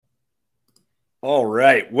All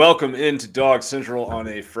right. Welcome into Dog Central on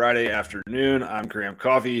a Friday afternoon. I'm Graham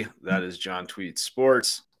Coffee. That is John Tweet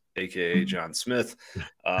Sports, aka John Smith.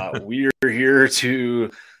 We are here to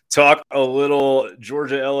talk a little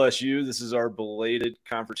Georgia LSU. This is our belated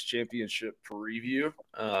conference championship preview.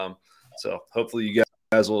 So hopefully you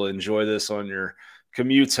guys will enjoy this on your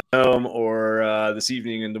commutes home or this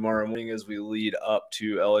evening and tomorrow morning as we lead up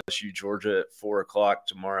to LSU Georgia at 4 o'clock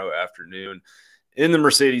tomorrow afternoon in the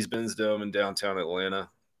Mercedes-Benz Dome in downtown Atlanta.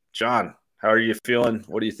 John, how are you feeling?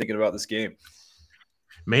 What are you thinking about this game?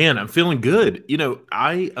 Man, I'm feeling good.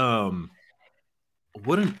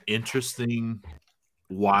 What an interesting,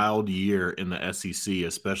 wild year in the SEC,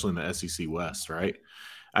 especially in the SEC West, right?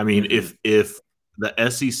 I mean, if the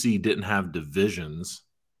SEC didn't have divisions,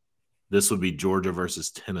 this would be Georgia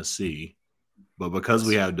versus Tennessee. But because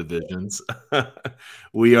we have divisions,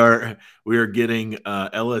 we are getting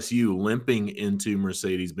LSU limping into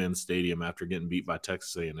Mercedes-Benz Stadium after getting beat by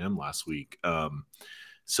Texas A&M last week.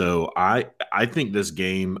 So I think this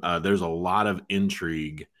game, there's a lot of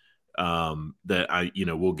intrigue that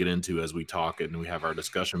we'll get into as we talk and we have our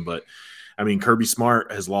discussion. But I mean, Kirby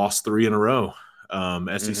Smart has lost 3 in a row,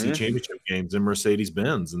 SEC championship games in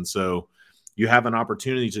Mercedes-Benz, and so you have an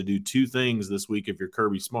opportunity to do 2 things this week if you're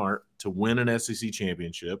Kirby Smart: to win an SEC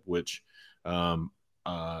championship, which only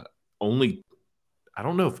I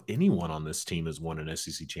don't know if anyone on this team has won an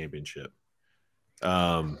SEC championship.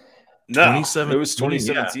 No, it was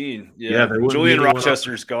 2017. Yeah. Julian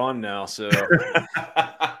Rochester's gone now, so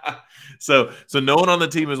so no one on the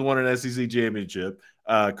team has won an SEC championship.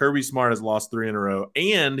 Kirby Smart has lost 3 in a row,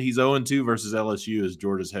 and he's 0-2 versus LSU as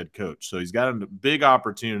Georgia's head coach. So he's got a big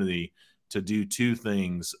opportunity to do 2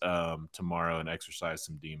 things tomorrow and exercise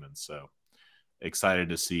some demons. So excited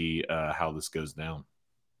to see how this goes down.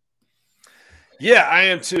 Yeah, I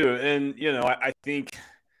am too. And, I think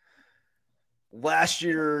last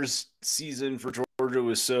year's season for Georgia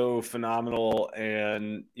was so phenomenal,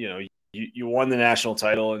 and, you won the national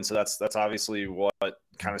title. And so that's obviously what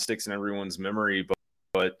kind of sticks in everyone's memory.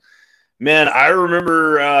 But man, I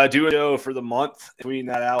remember doing it for the month between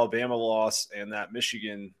that Alabama loss and that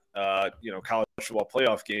Michigan college football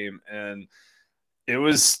playoff game, and it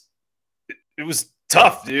was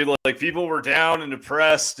tough, dude. Like people were down and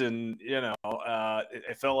depressed, and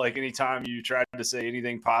it felt like anytime you tried to say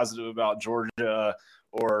anything positive about Georgia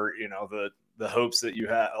or the hopes that you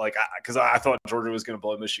had, like because I thought Georgia was going to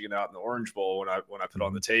blow Michigan out in the Orange Bowl when I put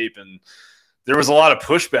on the tape, and there was a lot of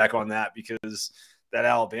pushback on that because that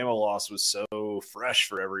Alabama loss was so fresh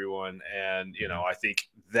for everyone, and I think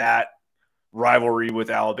that rivalry with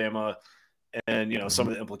Alabama and some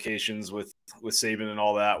of the implications with Saban and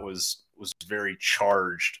all that was very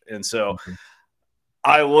charged. And so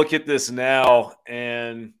I look at this now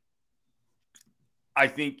and I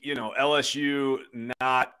think LSU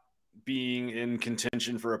not being in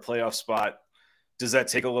contention for a playoff spot, does that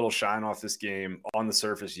take a little shine off this game? On the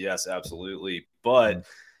surface, yes, absolutely, but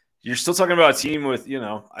you're still talking about a team with,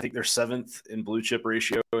 I think they're 7th in blue chip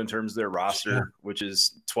ratio in terms of their roster, which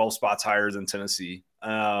is 12 spots higher than Tennessee.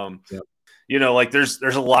 Like there's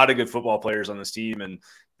a lot of good football players on this team, and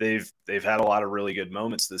they've had a lot of really good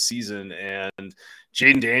moments this season. And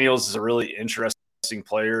Jaden Daniels is a really interesting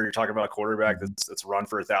player. You're talking about a quarterback that's run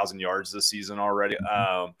for 1,000 yards this season already.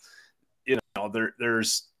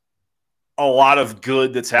 There's a lot of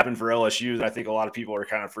good that's happened for LSU that I think a lot of people are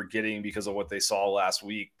kind of forgetting because of what they saw last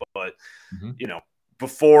week. But,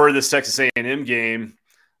 before this Texas A&M game,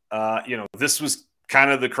 this was kind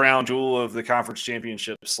of the crown jewel of the conference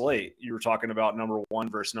championship slate. You were talking about number 1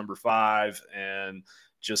 versus number 5 and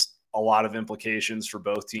just a lot of implications for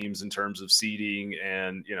both teams in terms of seeding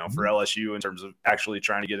and, for LSU in terms of actually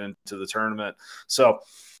trying to get into the tournament. So,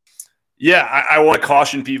 yeah, I want to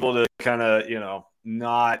caution people to kind of,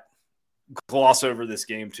 not gloss over this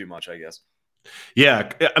game too much, I guess.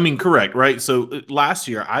 Yeah, I mean, correct, right? So last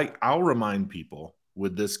year, I'll remind people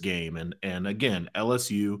with this game, and again,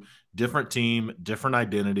 LSU, different team, different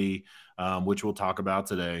identity, which we'll talk about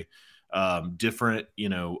today. Different,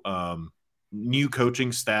 new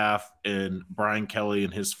coaching staff, and Brian Kelly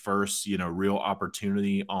and his first, real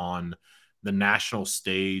opportunity on the national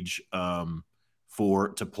stage to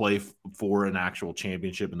play for an actual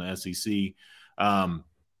championship in the SEC.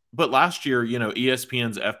 But last year,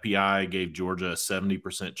 ESPN's FPI gave Georgia a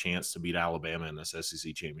 70% chance to beat Alabama in this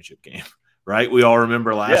SEC championship game, right? We all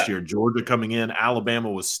remember last year, Georgia coming in,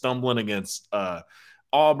 Alabama was stumbling against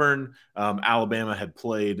Auburn. Alabama had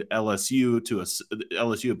played LSU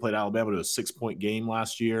had played Alabama to a 6-point game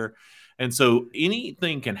last year. And so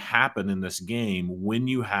anything can happen in this game when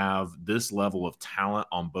you have this level of talent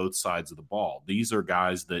on both sides of the ball. These are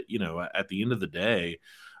guys that, at the end of the day,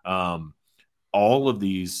 all of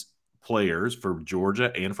these players for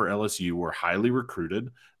Georgia and for LSU were highly recruited.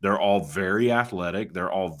 They're all very athletic.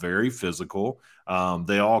 They're all very physical.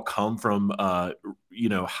 They all come from,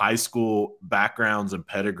 high school backgrounds and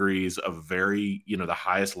pedigrees of very, the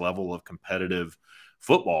highest level of competitive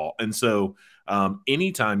football. And so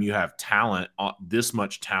anytime you have talent, this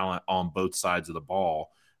much talent on both sides of the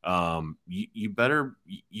ball, you better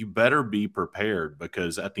be prepared,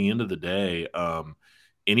 because at the end of the day,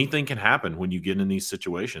 anything can happen when you get in these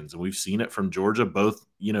situations. And we've seen it from Georgia, both,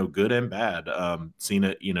 good and bad. Seen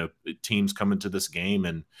it, teams come into this game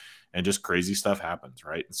and just crazy stuff happens.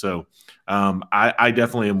 Right. So I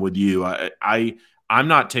definitely am with you. I'm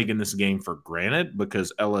not taking this game for granted,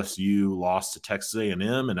 because LSU lost to Texas A&M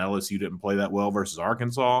and LSU didn't play that well versus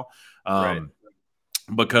Arkansas. Right.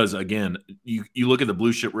 Because again, you look at the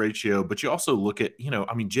blue chip ratio, but you also look at,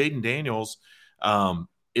 Jayden Daniels,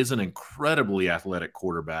 is an incredibly athletic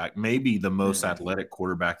quarterback, maybe the most athletic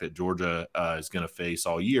quarterback that Georgia is going to face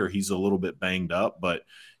all year. He's a little bit banged up, but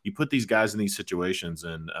you put these guys in these situations,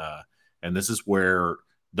 and this is where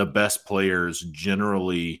the best players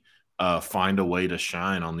generally find a way to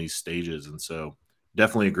shine on these stages. And so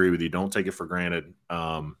definitely agree with you. Don't take it for granted.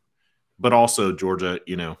 But also Georgia,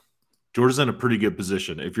 Georgia's in a pretty good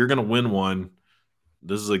position. If you're going to win one,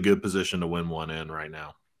 this is a good position to win one in right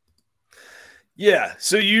now. Yeah.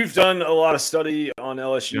 So you've done a lot of study on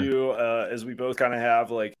LSU, as we both kind of have.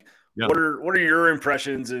 Like, what are your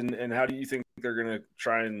impressions, and how do you think they're going to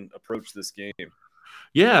try and approach this game?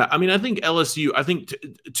 Yeah, I think LSU. I think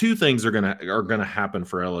two things are gonna happen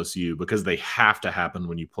for LSU, because they have to happen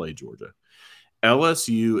when you play Georgia.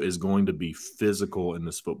 LSU is going to be physical in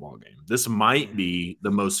this football game. This might be the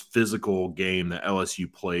most physical game that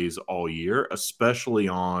LSU plays all year, especially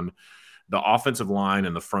on the offensive line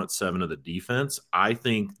and the front seven of the defense. I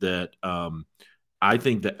think that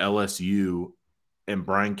LSU and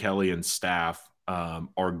Brian Kelly and staff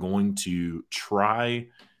are going to try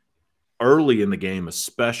early in the game,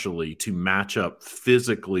 especially, to match up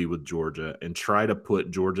physically with Georgia and try to put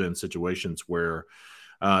Georgia in situations where,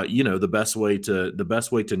 the best way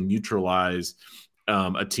to neutralize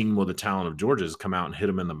a team with the talent of Georgia is come out and hit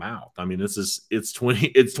them in the mouth. I mean, it's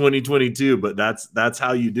 2022, but that's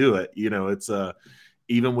how you do it. It's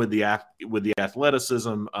even with the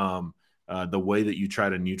athleticism, the way that you try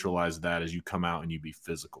to neutralize that is you come out and you be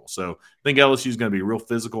physical. So I think LSU is going to be real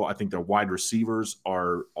physical. I think their wide receivers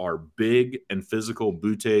are big and physical.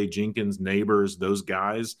 Butte, Jenkins, Neighbors, those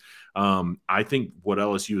guys. I think what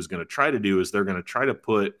LSU is going to try to do is they're going to try to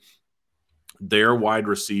put their wide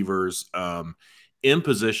receivers in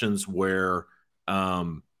positions where they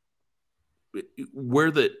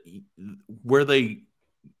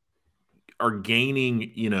are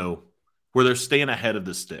gaining, where they're staying ahead of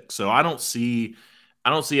the stick. So I don't see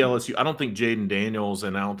LSU. I don't think Jayden Daniels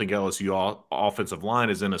and I don't think LSU offensive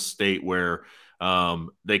line is in a state where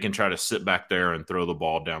they can try to sit back there and throw the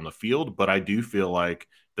ball down the field. But I do feel like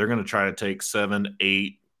they're going to try to take 7,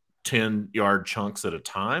 8, 10-yard chunks at a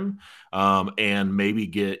time, and maybe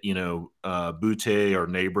get, Butte or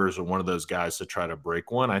Neighbors or one of those guys to try to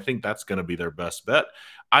break one. I think that's going to be their best bet.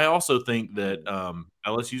 I also think that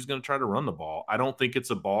LSU is going to try to run the ball. I don't think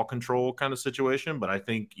it's a ball control kind of situation, but I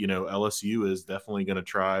think, LSU is definitely going to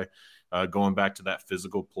try going back to that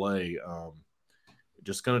physical play.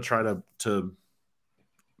 Just going to try to,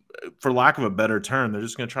 for lack of a better term, they're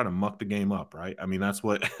just going to try to muck the game up, right? I mean, that's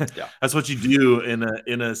what that's what you do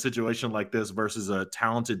in a situation like this versus a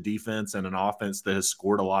talented defense and an offense that has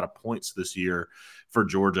scored a lot of points this year for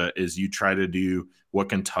Georgia. Is you try to do what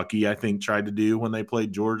Kentucky, I think, tried to do when they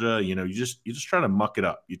played Georgia. You just try to muck it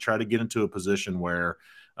up. You try to get into a position where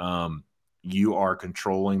you are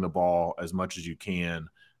controlling the ball as much as you can,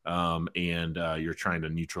 and you're trying to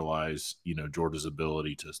neutralize, Georgia's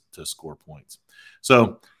ability to score points.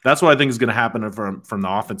 So that's what I think is going to happen from the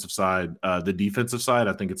offensive side. The defensive side,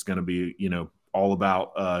 I think it's going to be, all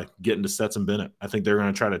about getting to Stetson Bennett. I think they're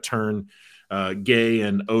going to try to turn Gay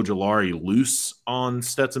and Ojulari loose on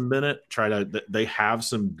Stetson Bennett. They have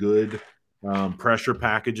some good pressure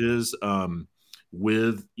packages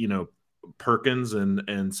with, Perkins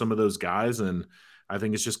and some of those guys. And I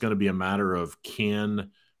think it's just going to be a matter of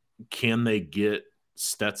can they get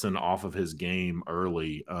Stetson off of his game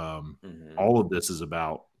early? All of this is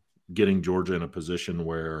about getting Georgia in a position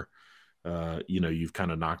where, you've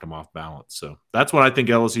kind of knocked them off balance. So that's what I think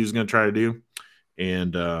LSU is going to try to do.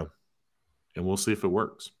 And we'll see if it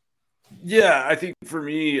works. Yeah, I think for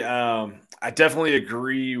me, I definitely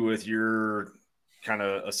agree with your kind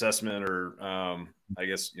of assessment or I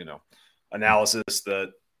guess, analysis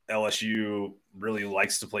that LSU really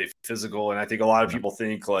likes to play physical. And I think a lot of Yeah. people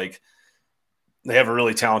think like they have a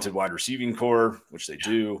really talented wide receiving core, which they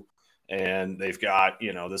do. And they've got,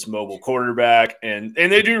 this mobile quarterback and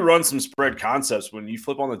they do run some spread concepts. When you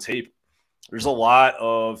flip on the tape, there's a lot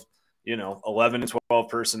of, 11 and 12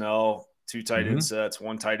 personnel, two tight end Mm-hmm. sets,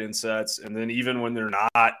 one tight end sets. And then even when they're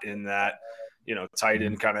not in that, tight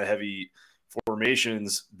end kind of heavy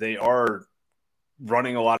formations, they are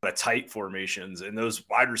running a lot of tight formations. And those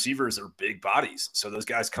wide receivers are big bodies. So those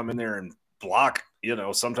guys come in there and block,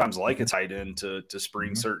 sometimes like a tight end to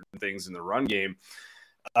spring certain things in the run game.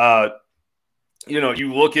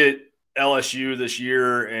 You look at LSU this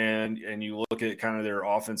year and you look at kind of their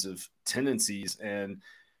offensive tendencies, and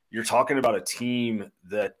you're talking about a team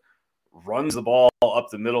that runs the ball up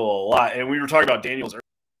the middle a lot. And we were talking about Daniels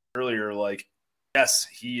earlier, like, yes,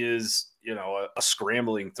 he is, a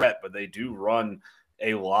scrambling threat, but they do run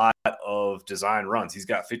a lot of design runs. He's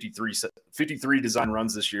got 53 design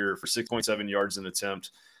runs this year for 6.7 yards an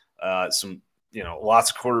attempt. Some,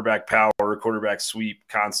 lots of quarterback power, quarterback sweep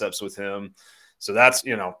concepts with him. So that's,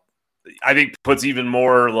 I think puts even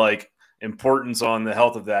more like importance on the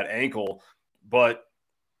health of that ankle. But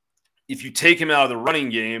if you take him out of the running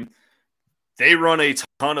game, they run a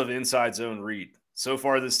ton of inside zone read. So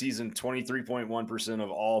far this season, 23.1%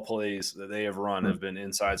 of all plays that they have run have been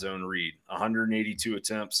inside zone read, 182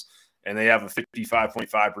 attempts, and they have a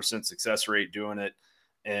 55.5% success rate doing it.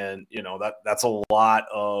 And, that's a lot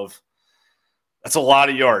of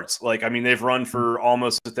yards. Like, I mean, they've run for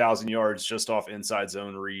almost 1,000 yards just off inside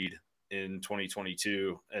zone read in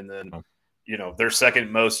 2022. And then, their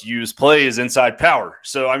second most used play is inside power.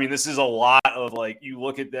 So, I mean, this is a lot of like, you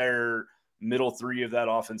look at their middle three of that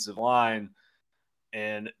offensive line,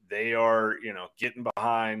 and they are, getting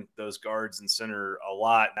behind those guards and center a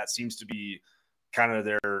lot. And that seems to be kind of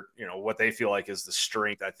their, what they feel like is the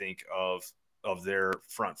strength, I think, of their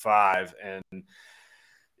front five. And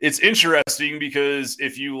it's interesting because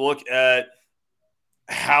if you look at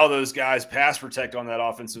how those guys pass protect on that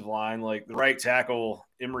offensive line, like the right tackle,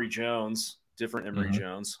 Emory Jones, different Emory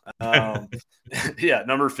Jones. Yeah,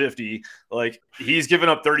 number 50. Like, he's given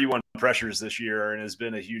up 31 pressures this year and has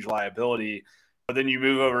been a huge liability. But then you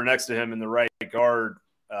move over next to him in the right guard,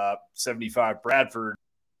 75 Bradford,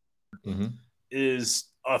 is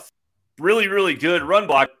a really, really good run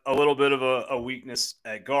block, a little bit of a weakness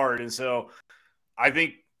at guard. And so I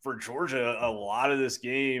think for Georgia, a lot of this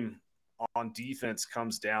game on defense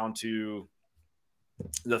comes down to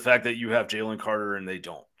the fact that you have Jalen Carter and they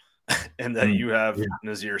don't. And that you have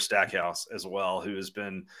Nazir Stackhouse as well, who has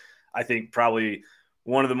been, I think, probably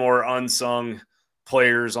one of the more unsung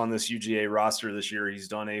players on this UGA roster this year. He's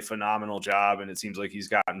done a phenomenal job, and it seems like he's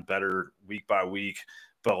gotten better week by week.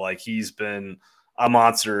 But like, he's been a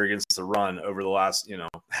monster against the run over the last,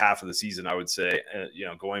 half of the season, I would say,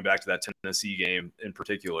 going back to that Tennessee game in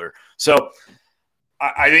particular. So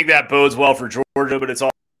I think that bodes well for Georgia, but it's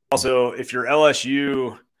also, if you're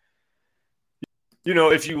LSU,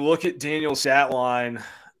 if you look at Daniel's stat line,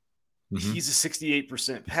 he's a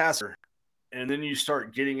 68% passer. And then you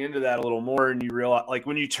start getting into that a little more, and you realize, like,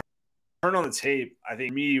 when you turn on the tape, I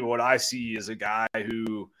think what I see is a guy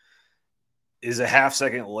who is a half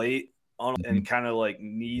second late on and kind of like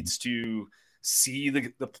needs to see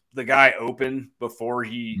the guy open before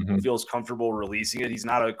he feels comfortable releasing it. He's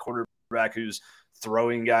not a quarterback who's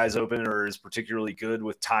throwing guys open or is particularly good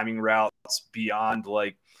with timing routes beyond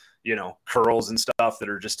like, curls and stuff that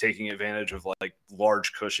are just taking advantage of like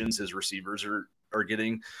large cushions his receivers are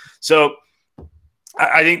getting. So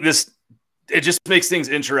I think it just makes things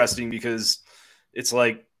interesting because it's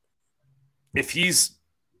like, if he's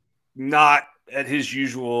not at his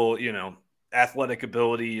usual, athletic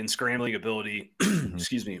ability and scrambling ability,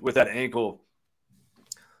 excuse me, with that ankle,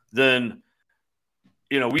 then,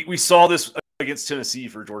 we saw this against Tennessee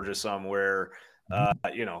for Georgia some where,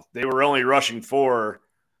 they were only rushing 4,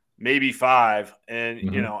 maybe 5. And,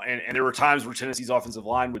 and there were times where Tennessee's offensive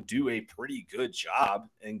line would do a pretty good job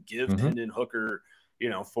and give Hendon Hooker,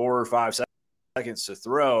 4 or 5 seconds to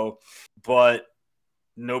throw, but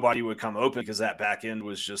nobody would come open because that back end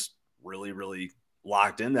was just really, really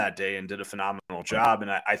locked in that day and did a phenomenal job. And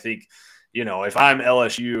I think, if I'm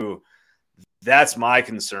LSU, that's my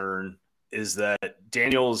concern, is that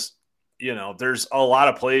Daniels, there's a lot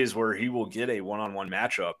of plays where he will get a one-on-one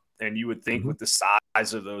matchup. And you would think with the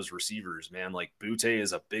size of those receivers, man, like Butte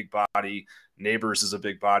is a big body, Neighbors is a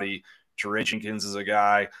big body, Jaray Jenkins is a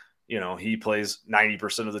guy, he plays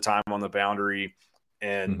 90% of the time on the boundary.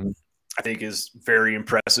 And I think is very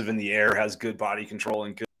impressive in the air, has good body control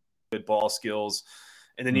and good ball skills.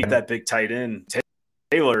 And then you get that big tight end,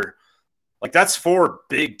 Taylor. Like, that's 4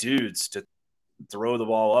 big dudes to throw the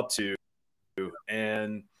ball up to,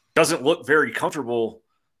 and doesn't look very comfortable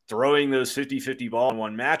throwing those 50-50 ball in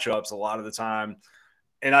one matchups a lot of the time.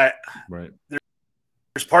 And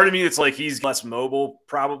there's part of me that's like, he's less mobile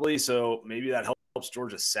probably, so maybe that helps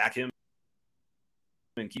Georgia sack him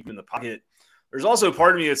and keep him in the pocket. There's also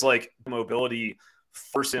part of me that's like, mobility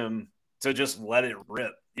force him to just let it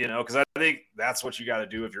rip, because I think that's what you got to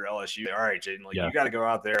do if you're LSU. All right, Jaden, you got to go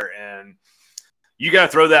out there and you got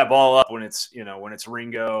to throw that ball up when it's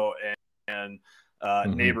Ringo and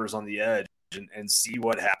Neighbors on the edge and see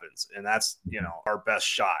what happens. And that's, our best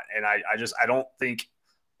shot. And I don't think,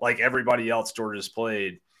 like everybody else Georgia's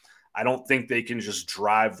played, I don't think they can just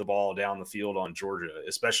drive the ball down the field on Georgia,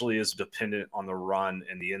 especially as dependent on the run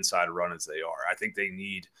and the inside run as they are. I think they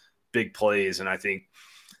need big plays, and I think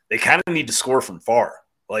they kind of need to score from far.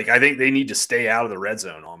 Like, I think they need to stay out of the red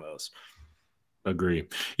zone almost. Agree.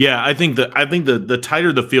 Yeah, I think the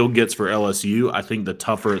tighter the field gets for LSU, I think the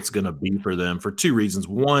tougher it's going to be for them for 2 reasons.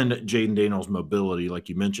 One, Jaden Daniels' mobility, like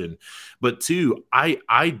you mentioned, but 2,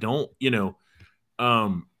 I don't,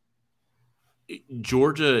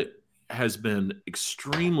 Georgia has been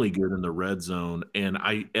extremely good in the red zone, and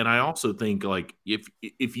I also think, like,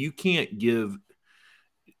 if you can't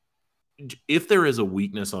if there is a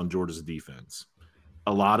weakness on Georgia's defense,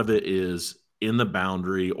 a lot of it is in the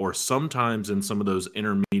boundary or sometimes in some of those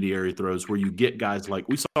intermediary throws where you get guys like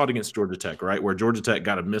we saw it against Georgia Tech, right? Where Georgia Tech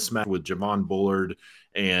got a mismatch with Javon Bullard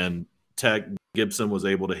and Tech Gibson was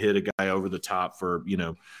able to hit a guy over the top for,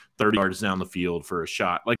 30 yards down the field for a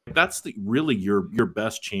shot. Like, that's really your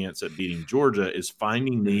best chance at beating Georgia is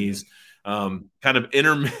finding these kind of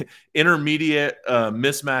intermediate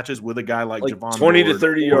mismatches with a guy like Javon 20 Bullard to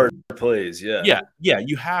 30 yard plays. Yeah,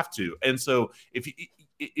 you have to. And so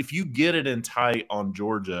if you get it in tight on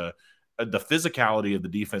Georgia, the physicality of the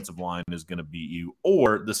defensive line is going to beat you,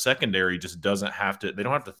 or the secondary just doesn't have to. They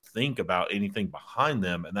don't have to think about anything behind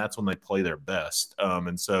them, and that's when they play their best.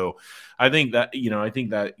 And so, I think that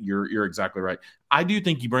you're exactly right. I do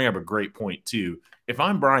think you bring up a great point too. If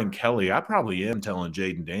I'm Brian Kelly, I probably am telling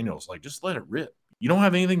Jaden Daniels, like, just let it rip. You don't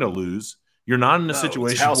have anything to lose. You're not in a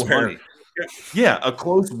situation where. Money. Yeah, a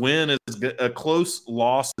close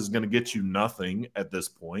loss is going to get you nothing at this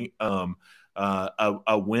point.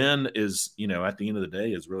 A win is, at the end of the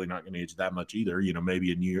day, is really not going to get you that much either.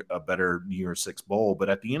 Maybe a better New Year's Six bowl, but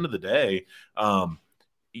at the end of the day,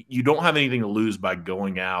 you don't have anything to lose by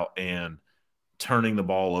going out and turning the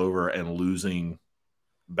ball over and losing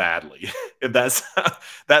badly. If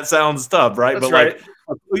that sounds tough, right? That's right.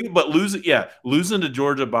 But losing to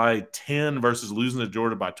Georgia by 10 versus losing to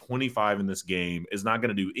Georgia by 25 in this game is not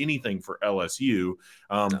going to do anything for LSU.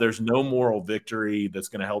 There's no moral victory that's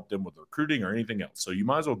going to help them with recruiting or anything else. So you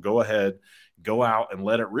might as well go ahead, go out and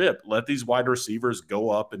let it rip. Let these wide receivers go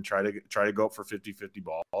up and try to go up for 50-50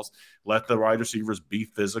 balls. Let the wide receivers be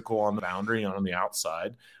physical on the boundary and on the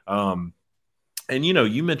outside. And,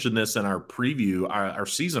 you mentioned this in our preview, our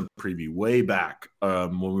season preview way back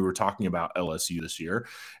when we were talking about LSU this year.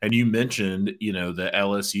 And you mentioned, that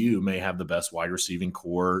LSU may have the best wide receiving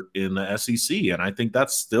core in the SEC. And I think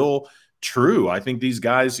that's still true. I think these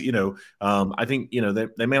guys, I think,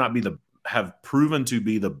 they may not have proven to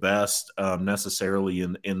be the best necessarily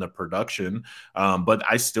in the production, but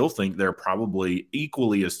I still think they're probably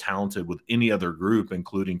equally as talented with any other group,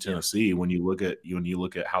 including Tennessee. When you look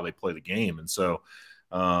at how they play the game, and so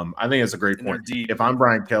I think it's a great point. If I'm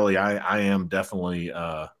Brian Kelly, I am definitely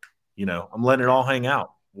I'm letting it all hang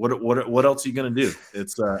out. What else are you going to do?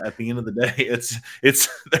 It's at the end of the day, it's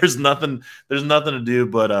there's nothing to do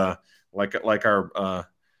but like our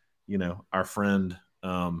our friend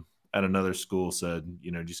at another school said,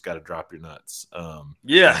 just got to drop your nuts. And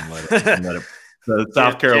let it. So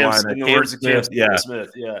South Carolina, the words of Cam Smith.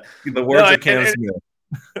 Yeah, the words of Cam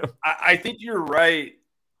Smith. I think you're right.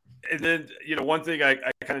 And then, one thing I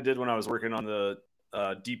kind of did when I was working on the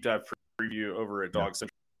deep dive preview over at Dog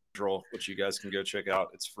Central, which you guys can go check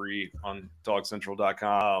out. It's free on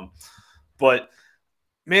dogcentral.com. But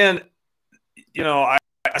man, I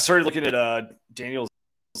started looking at Daniel's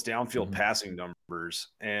downfield passing numbers,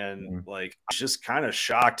 and I was just kind of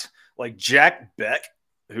shocked. Like Jack Beck,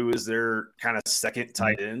 who is their kind of second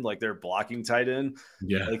tight end, like their blocking tight end,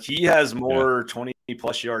 like he has more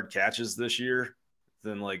 20+ yard catches this year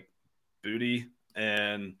than like Booty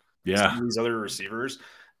and some of these other receivers.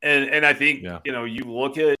 And I think you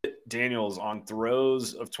look at Daniels on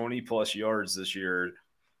throws of 20+ yards this year,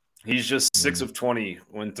 he's just 6 of 20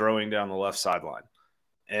 when throwing down the left sideline.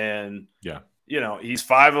 And, Yeah. He's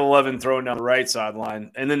 5'11" throwing down the right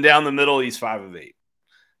sideline. And then down the middle, he's 5'8".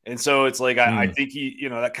 And so it's like, I think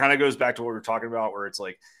that kind of goes back to what we were talking about, where it's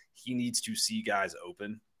like he needs to see guys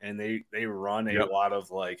open, and they run a lot of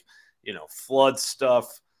like, flood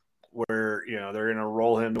stuff where, they're going to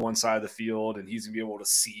roll him to one side of the field and he's gonna be able to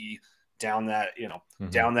see down that,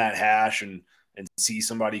 down that hash and see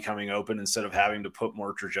somebody coming open instead of having to put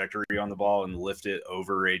more trajectory on the ball and lift it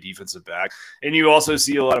over a defensive back. And you also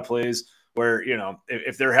see a lot of plays where,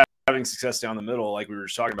 if they're having success down the middle, like we were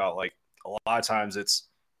just talking about, like a lot of times it's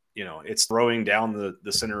throwing down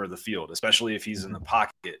the center of the field, especially if he's in the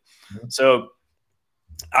pocket. So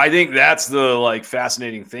I think that's the like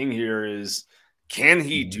fascinating thing here is, can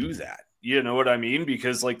he do that? You know what I mean?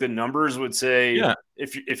 Because like the numbers would say,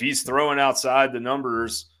 if he's throwing outside the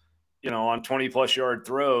numbers, on 20+ yard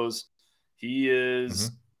throws, he is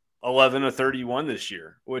 11 of 31 this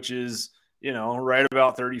year, which is, right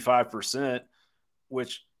about 35%,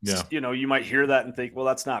 which, you might hear that and think, well,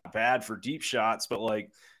 that's not bad for deep shots. But like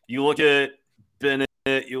you look at Bennett,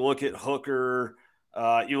 you look at Hooker,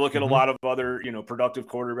 you look at a lot of other, productive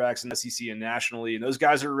quarterbacks in the SEC and nationally, and those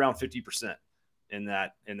guys are around 50% in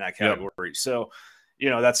that category. So,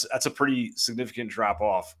 that's a pretty significant drop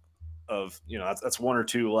off of, that's one or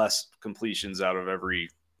two less completions out of every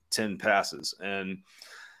 10 passes. And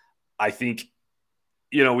I think,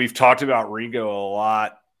 we've talked about Ringo a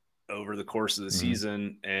lot over the course of the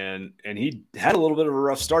season, and he had a little bit of a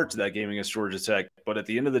rough start to that game against Georgia Tech. But at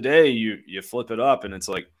the end of the day, you flip it up and it's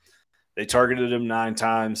like they targeted him 9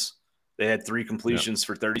 times. They had 3 completions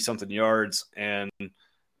for 30-something yards. And,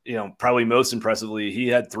 probably most impressively, he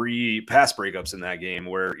had 3 pass breakups in that game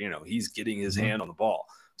where, he's getting his hand on the ball.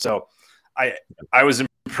 So I was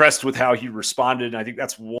impressed with how he responded. And I think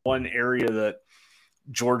that's one area that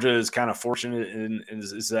Georgia is kind of fortunate in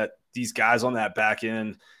is that these guys on that back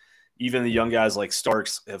end, even the young guys like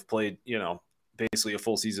Starks, have played, basically a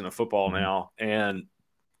full season of football now. And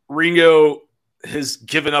Ringo has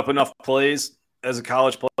given up enough plays as a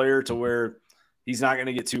college player to where he's not going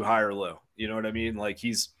to get too high or low. You know what I mean? Like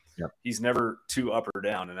he's never too up or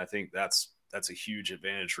down. And I think that's a huge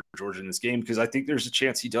advantage for Georgia in this game, because I think there's a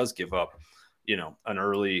chance he does give up, an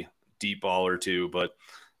early deep ball or two, but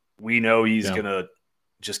we know he's going to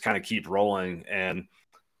just kind of keep rolling, and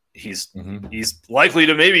he's likely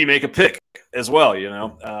to maybe make a pick as well,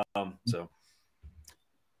 so.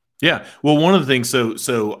 Yeah. Well, one of the things, so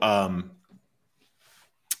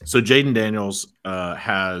Jayden Daniels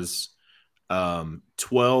has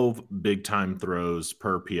 12 big time throws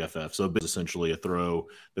per PFF. So it's essentially a throw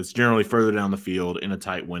that's generally further down the field in a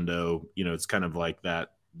tight window. It's kind of like that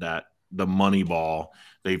the money ball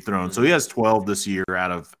they've thrown. So he has 12 this year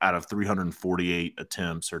out of 348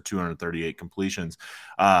 attempts or 238 completions.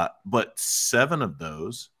 But 8 of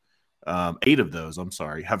those,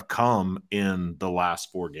 have come in the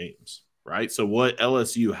last 4 games. Right. So what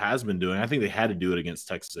LSU has been doing, I think they had to do it against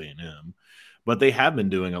Texas A&M, but they have been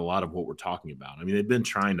doing a lot of what we're talking about. I mean, they've been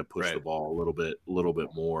trying to push the ball a little bit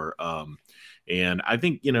more. And I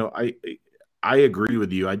think, I agree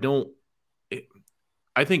with you.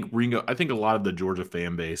 I think Ringo, I think a lot of the Georgia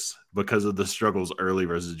fan base, because of the struggles early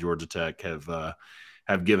versus Georgia Tech,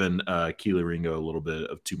 have given Kelee Ringo a little bit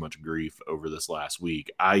of too much grief over this last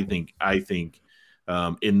week. I think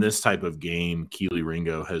in this type of game, Kelee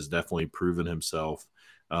Ringo has definitely proven himself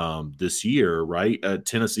this year, right?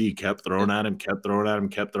 Tennessee kept throwing at him,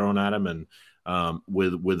 and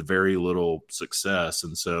with very little success.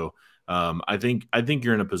 And so I think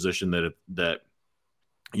you're in a position that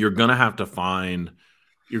you're going to have to find.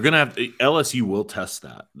 LSU will test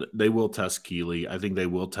that. They will test Kelee. I think they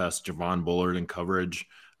will test Javon Bullard in coverage.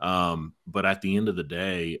 But at the end of the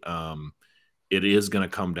day, it is going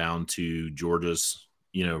to come down to Georgia's,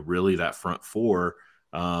 really that front four.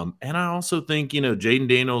 And I also think, Jayden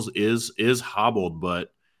Daniels is hobbled,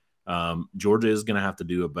 but Georgia is going to have to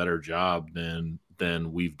do a better job than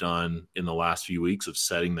we've done in the last few weeks of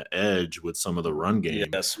setting the edge with some of the run game.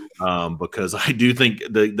 Yes. Because I do think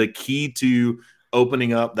the key to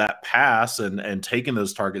opening up that pass and taking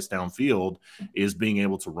those targets downfield is being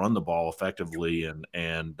able to run the ball effectively.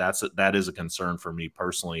 And that is a concern for me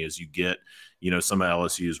personally, as you get, some of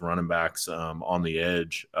LSU's running backs on the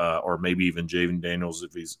edge, or maybe even Jayden Daniels,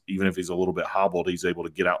 if he's a little bit hobbled, he's able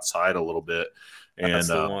to get outside a little bit. And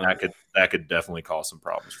that could definitely cause some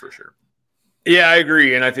problems for sure. Yeah, I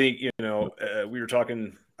agree. And I think, we were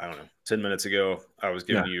talking, 10 minutes ago, I was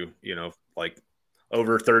giving you, like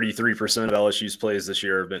over 33% of LSU's plays this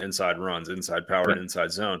year have been inside runs, inside power, and inside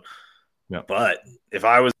zone. Yeah. But if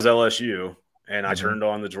I was LSU and I turned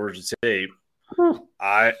on the Georgia tape,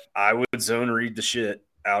 I would zone read the shit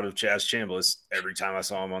out of Chaz Chambliss every time I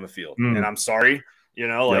saw him on the field. And I'm sorry,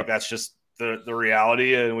 that's just the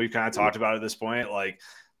reality. And we've kind of talked about it at this point. Like,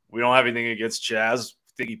 we don't have anything against Chaz.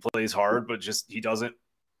 I think he plays hard, but just he doesn't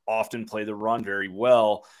often play the run very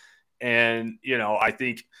well. And, I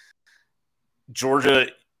think Georgia,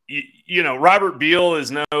 Robert Beal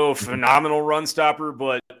is no phenomenal run stopper,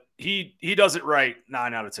 but he does it right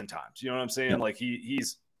 9 out of 10 times. You know what I'm saying? Yeah. Like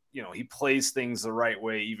he's he plays things the right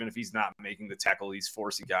way, even if he's not making the tackle, he's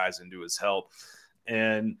forcing guys into his help.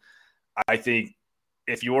 And I think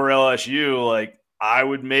if you're LSU, like, I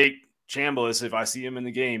would make Chambliss, if I see him in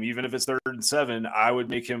the game, even if it's 3rd and 7, I would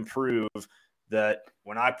make him prove that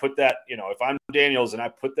when I put that, if I'm Daniels and I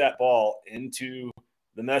put that ball into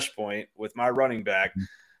the mesh point with my running back,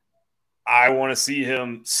 I want to see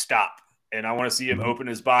him stop. And I want to see him open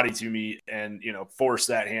his body to me and, force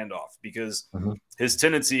that handoff, because his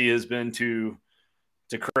tendency has been to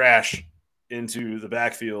crash into the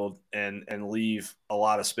backfield and leave a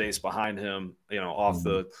lot of space behind him, off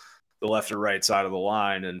the left or right side of the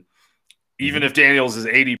line. And even if Daniels is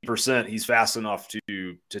 80%, he's fast enough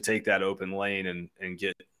to take that open lane and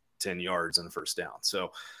get 10 yards on the first down.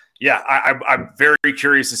 So, yeah, I'm very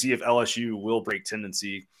curious to see if LSU will break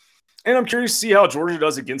tendency. And I'm curious to see how Georgia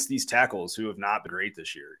does against these tackles who have not been great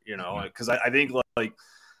this year, because I think like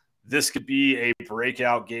this could be a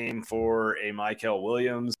breakout game for a Michael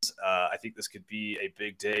Williams. I think this could be a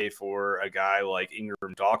big day for a guy like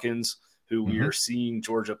Ingram Dawkins, who we are seeing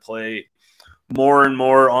Georgia play more and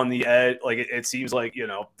more on the edge. Like it seems like,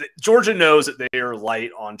 Georgia knows that they are light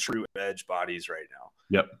on true edge bodies right now.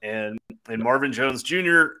 Yep. And Marvin Jones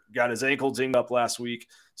Jr. got his ankle dinged up last week.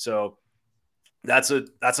 So that's a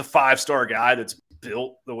 5-star guy that's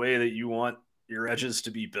built the way that you want your edges to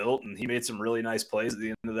be built. And he made some really nice plays at the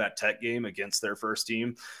end of that Tech game against their first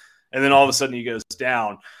team. And then all of a sudden he goes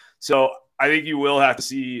down. So I think you will have to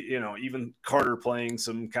see, even Carter playing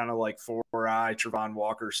some kind of like 4-eye Trevon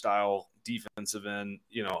Walker style defensive end,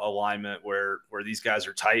 alignment where these guys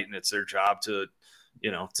are tight and it's their job to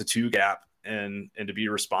 2-gap and to be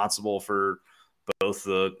responsible for both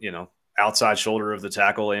the, outside shoulder of the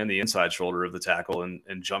tackle and the inside shoulder of the tackle and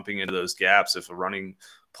jumping into those gaps if a running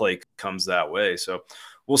play comes that way. So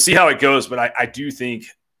we'll see how it goes. But I do think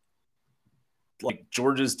like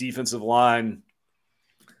Georgia's defensive line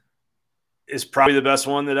is probably the best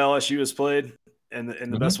one that LSU has played. And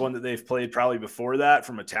the best one that they've played probably before that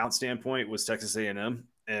from a talent standpoint was Texas A&M.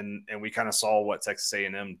 And we kind of saw what Texas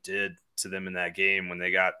A&M did to them in that game when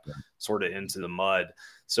they got sort of into the mud.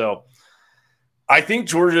 So I think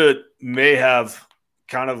Georgia may have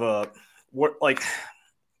kind of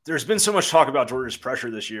there's been so much talk about Georgia's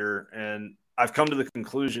pressure this year. And I've come to the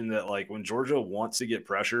conclusion that like when Georgia wants to get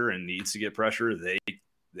pressure and needs to get pressure, they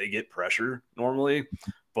get pressure normally,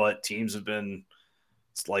 but teams have been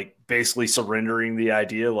like basically surrendering the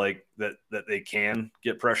idea like that they can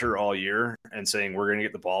get pressure all year and saying we're going to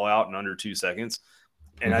get the ball out in under 2 seconds.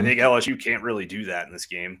 And I think LSU can't really do that in this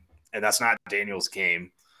game. And that's not Daniel's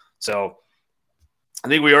game. So I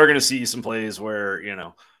think we are going to see some plays where,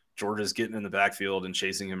 Georgia's getting in the backfield and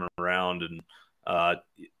chasing him around. And,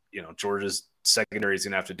 Georgia's secondary is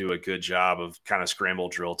going to have to do a good job of kind of scramble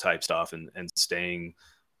drill type stuff and staying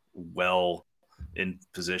well in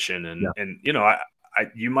position. And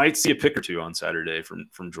you might see a pick or two on Saturday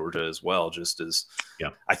from Georgia as well, just as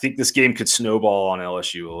I think this game could snowball on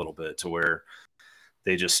LSU a little bit to where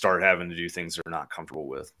they just start having to do things they're not comfortable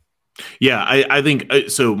with. Yeah, I think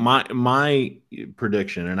so. My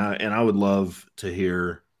prediction, and I would love to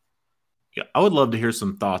hear. I would love to hear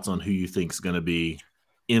some thoughts on who you think is going to be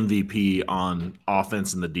MVP on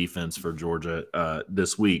offense and the defense for Georgia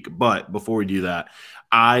this week. But before we do that,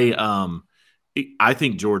 I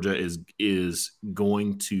think Georgia is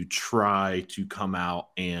going to try to come out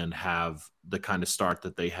and have the kind of start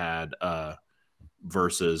that they had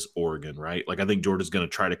versus Oregon, right? Like I think Georgia's going to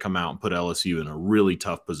try to come out and put LSU in a really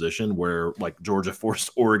tough position where like Georgia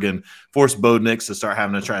forced Bo Nix to start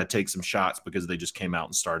having to try to take some shots because they just came out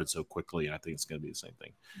and started so quickly. And I think it's going to be the same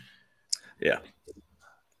thing. Yeah.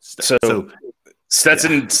 So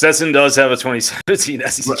Stetson does have a 2017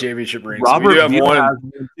 SEC championship ring. Robert Beal has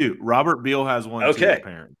one too. Robert Beal has one too,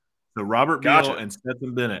 apparently. So Robert Beal and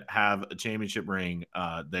Stetson Bennett have a championship ring.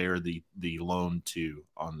 They are the lone two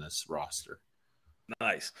on this roster.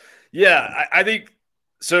 Nice. Yeah, I think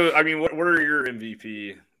so. I mean, what are your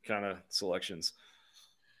MVP kind of selections?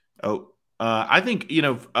 I think,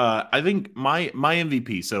 I think my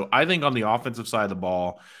MVP. So I think on the offensive side of the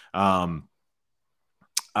ball,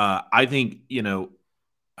 I think,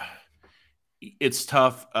 it's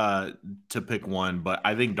tough to pick one, but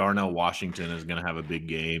I think Darnell Washington is going to have a big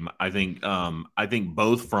game. I think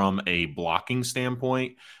both from a blocking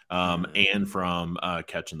standpoint and from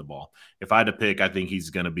catching the ball. If I had to pick, I think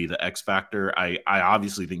he's going to be the X factor. I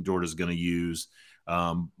obviously think Georgia's going to use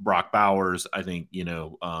Brock Bowers. I think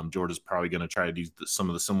Georgia's probably going to try to do some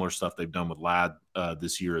of the similar stuff they've done with Ladd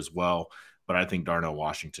this year as well. But I think Darnell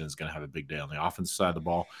Washington is going to have a big day on the offensive side of the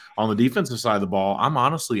ball. On the defensive side of the ball, I'm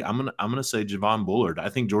gonna say Javon Bullard. I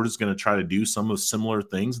think Georgia's going to try to do some of similar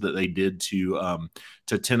things that they did to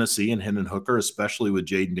Tennessee and Hendon Hooker, especially with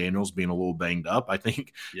Jaden Daniels being a little banged up. I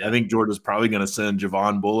think Georgia's probably going to send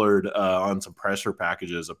Javon Bullard on some pressure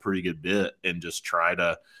packages a pretty good bit and just try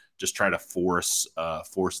to force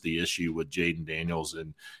the issue with Jaden Daniels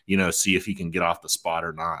and see if he can get off the spot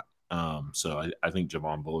or not. So I think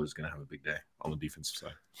Javon Bullard is going to have a big day on the defensive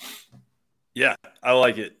side. Yeah, I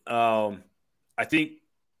like it. I think,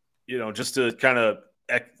 just to kind of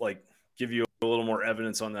give you a little more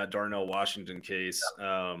evidence on that Darnell Washington case,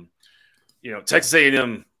 Texas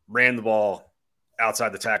A&M ran the ball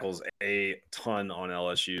outside the tackles a ton on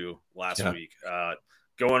LSU last week.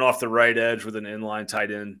 Going off the right edge with an inline tight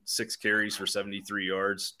end, 6 carries for 73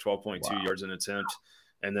 yards, 12.2 yards an attempt.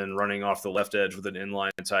 And then running off the left edge with an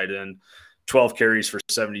inline tight end, 12 carries for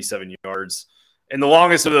 77 yards. And the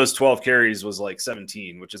longest of those 12 carries was like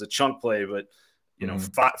 17, which is a chunk play, but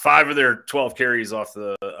five of their 12 carries off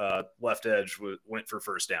the left edge went for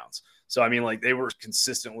first downs. So, I mean, they were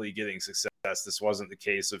consistently getting success. This wasn't the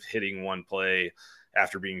case of hitting one play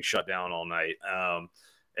after being shut down all night.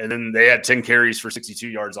 And then they had 10 carries for 62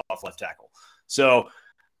 yards off left tackle. So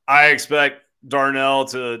I expect Darnell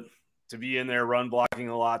to be in there run blocking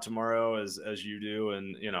a lot tomorrow as you do.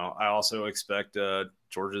 And, I also expect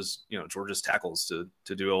Georgia's tackles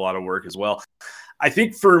to do a lot of work as well. I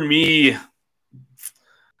think for me,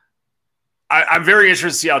 I'm very interested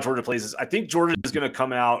to see how Georgia plays this. I think Georgia is going to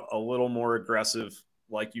come out a little more aggressive,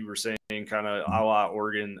 like you were saying, kind of a la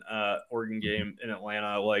Oregon game in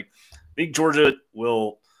Atlanta. I think Georgia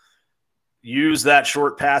will use that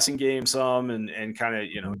short passing game some and kind of,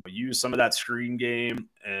 use some of that screen game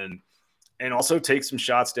and also take some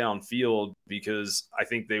shots downfield because I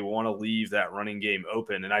think they want to leave that running game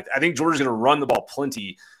open. And I think Georgia's going to run the ball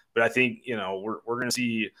plenty, but I think, we're going to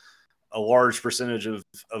see a large percentage of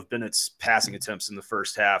Bennett's passing attempts in the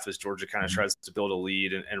first half as Georgia kind of tries to build a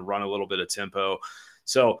lead and run a little bit of tempo.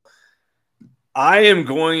 So I am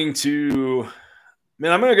going to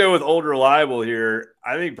go with old reliable here.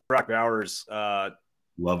 I think Brock Bowers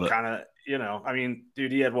love it. Kind of,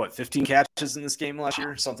 dude, he had 15 catches in this game last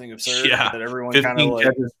year, something absurd. Yeah, that everyone 15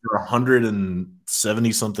 catches for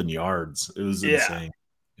 170 something yards. It was insane.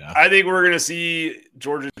 Yeah. I think we're going to see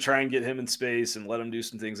Georgia try and get him in space and let him do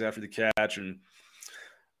some things after the catch. And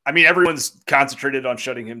I mean, everyone's concentrated on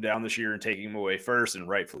shutting him down this year and taking him away first, and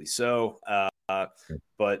rightfully so.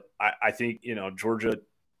 But I think, Georgia,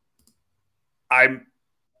 I'm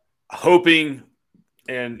hoping,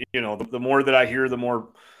 and, the more that I hear, the more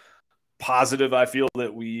positive I feel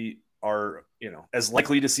that we are, as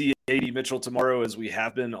likely to see A.D. Mitchell tomorrow as we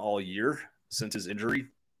have been all year since his injury.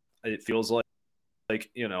 It feels like,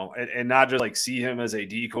 and not just see him as a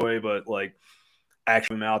decoy, but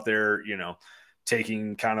actually him out there,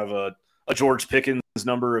 taking kind of a George Pickens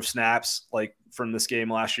number of snaps from this game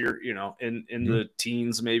last year, in the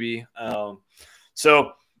teens maybe.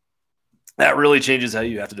 So that really changes how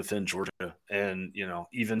you have to defend Georgia. And,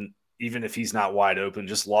 even if he's not wide open,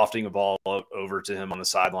 just lofting a ball over to him on the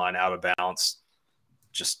sideline out of bounds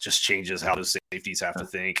just changes how the safeties have to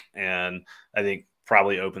think. And I think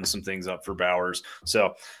probably opens some things up for Bowers.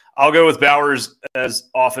 So I'll go with Bowers as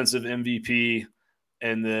offensive MVP.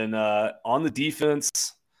 And then on the defense,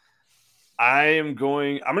 I'm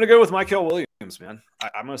going to go with Mykel Williams, man.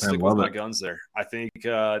 I'm going to stick with my guns there. I think,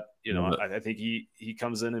 I think he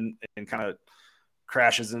comes in and kind of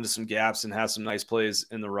crashes into some gaps and has some nice plays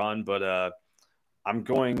in the run. But I'm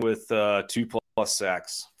going with 2+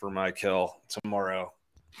 sacks for Mykel tomorrow.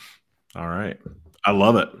 All right. I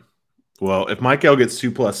love it. Well, if Mykel gets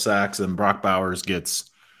 2+ sacks and Brock Bowers gets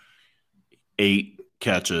 8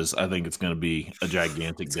 catches, I think it's going to be a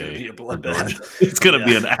gigantic day. It's going to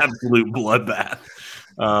be an absolute bloodbath.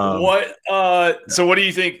 So what do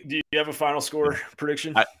you think? Do you have a final score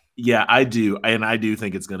prediction? Yeah, I do. And I do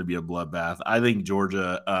think it's going to be a bloodbath. I think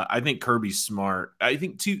Georgia, I think Kirby Smart, I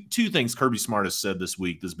think two things Kirby Smart has said this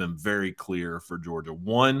week that's been very clear for Georgia.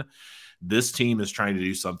 One, this team is trying to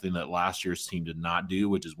do something that last year's team did not do,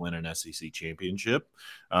 which is win an SEC championship.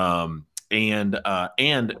 and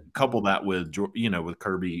couple that with with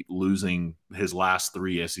Kirby losing his last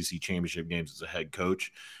 3 SEC championship games as a head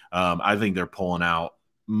coach. I think they're pulling out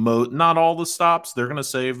not all the stops. They're going to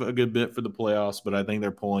save a good bit for the playoffs, but I think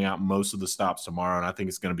they're pulling out most of the stops tomorrow, and I think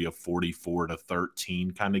it's going to be a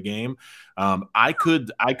 44-13 kind of game. I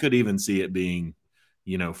could even see it being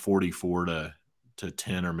 44-10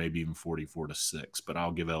 or maybe even 44-6, but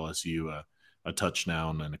I'll give LSU a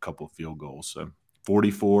touchdown and a couple of field goals. So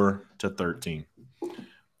 44-13.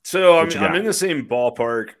 So I'm in the same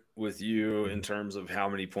ballpark with you in terms of how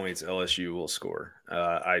many points LSU will score.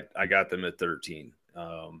 I got them at 13.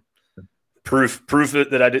 Proof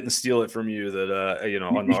that I didn't steal it from you that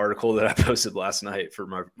on the article that I posted last night for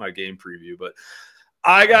my game preview. But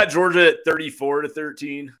I got Georgia at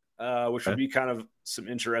 34-13, which would be kind of some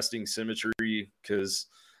interesting symmetry because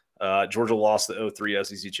Georgia lost the 2003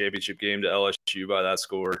 SEC championship game to LSU by that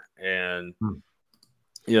score, and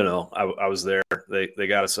I was there. They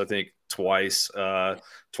got us, I think, twice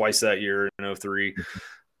that year in 2003.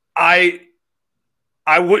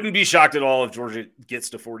 I wouldn't be shocked at all if Georgia gets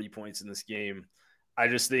to 40 points in this game. I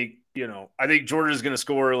just think, I think Georgia's going to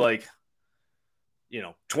score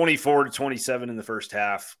 24-27 in the first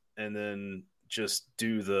half, and then just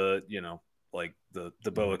do the,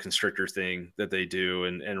 the boa constrictor thing that they do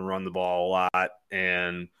and run the ball a lot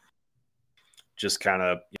and just kind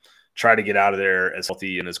of try to get out of there as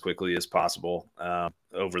healthy and as quickly as possible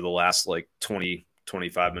over the last 20,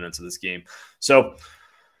 25 minutes of this game. So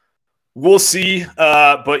we'll see.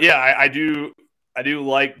 But yeah, I do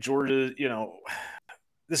like Georgia.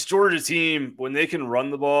 This Georgia team, when they can run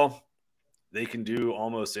the ball, they can do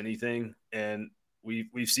almost anything. And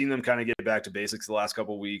we've seen them kind of get back to basics the last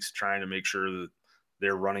couple of weeks, trying to make sure that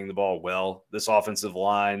they're running the ball well. This offensive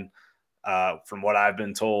line, from what I've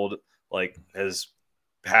been told, has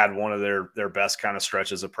had one of their best kind of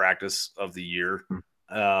stretches of practice of the year.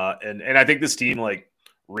 And I think this team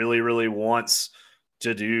really, really wants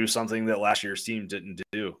to do something that last year's team didn't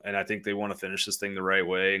do. And I think they want to finish this thing the right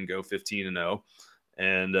way and go 15-0.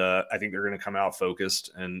 And I think they're going to come out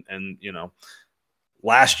focused. And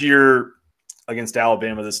last year against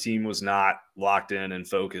Alabama, this team was not locked in and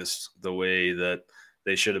focused the way that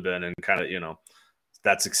they should have been. And kind of,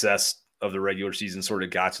 that success of the regular season sort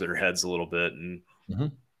of got to their heads a little bit. And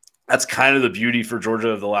that's kind of the beauty for Georgia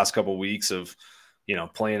of the last couple of weeks of,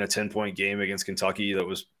 playing a 10-point game against Kentucky that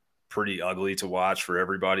was pretty ugly to watch for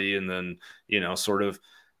everybody. And then, sort of,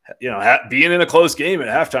 being in a close game at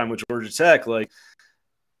halftime with Georgia Tech,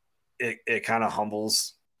 it kind of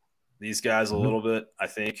humbles these guys a little bit, I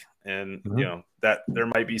think. And, that there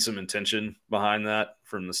might be some intention behind that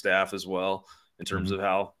from the staff as well in terms of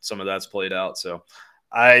how some of that's played out. So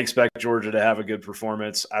I expect Georgia to have a good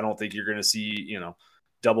performance. I don't think you're going to see,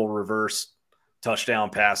 double reverse touchdown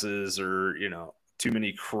passes or, too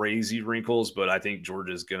many crazy wrinkles, but I think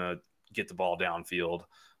Georgia's going to get the ball downfield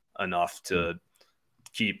enough to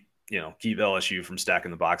keep LSU from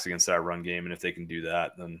stacking the box against that run game. And if they can do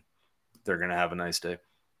that, then they're going to have a nice day.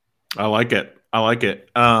 I like it.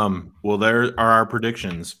 Well, there are our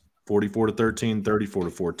predictions: 44-13,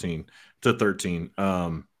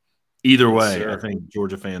 34-14-13. Either way, yes, I think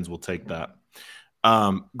Georgia fans will take that.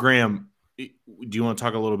 Graham, do you want to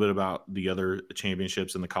talk a little bit about the other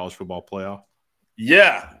championships in the college football playoff?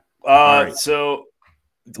 Yeah. Right. So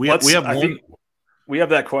we have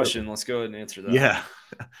that question. Let's go ahead and answer that. Yeah.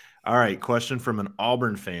 All right. Question from an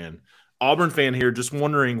Auburn fan. Auburn fan here, just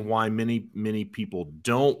wondering why many people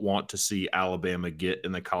don't want to see Alabama get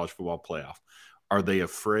in the college football playoff. Are they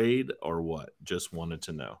afraid or what? Just wanted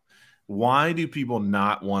to know. Why do people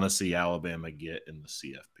not want to see Alabama get in the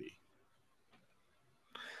CFP?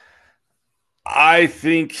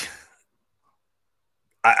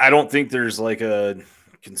 I don't think there's a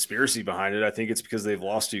conspiracy behind it. I think it's because they've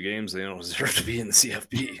lost 2 games. They don't deserve to be in the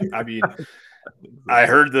CFP. I mean, I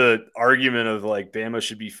heard the argument of Bama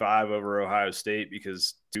should be 5 over Ohio State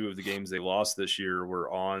because 2 of the games they lost this year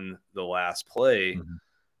were on the last play.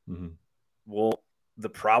 Well, the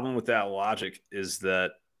problem with that logic is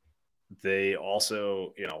that they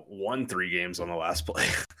also, won 3 games on the last play.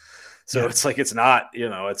 So it's it's not,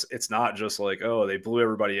 it's not just they blew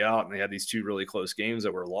everybody out and they had these 2 really close games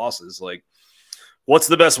that were losses. What's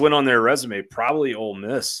the best win on their resume? Probably Ole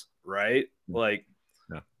Miss, right?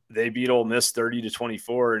 They beat Ole Miss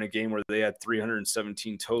 30-24 in a game where they had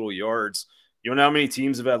 317 total yards. You know how many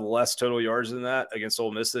teams have had less total yards than that against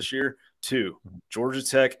Ole Miss this year? 2, Georgia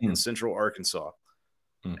Tech and Central Arkansas.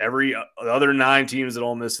 Every other 9 teams that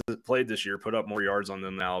Ole Miss played this year put up more yards on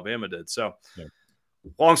them than Alabama did. So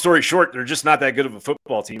long story short, they're just not that good of a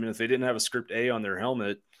football team. And if they didn't have a script A on their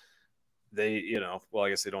helmet, they, well, I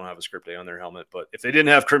guess they don't have a script A on their helmet, but if they didn't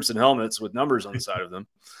have crimson helmets with numbers on the side of them,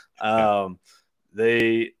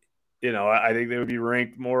 they, I think they would be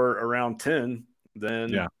ranked more around 10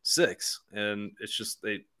 than 6. And it's just,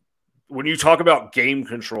 when you talk about game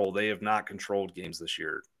control, they have not controlled games this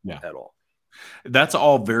year at all. That's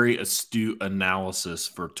all very astute analysis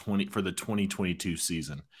for the 2022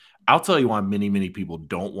 season. I'll tell you why many people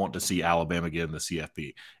don't want to see Alabama get in the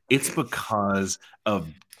CFP. It's because of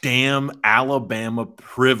damn Alabama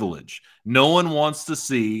privilege. No one wants to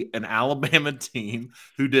see an Alabama team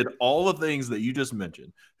who did all the things that you just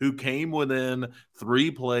mentioned, who came within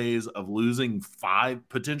 3 plays of losing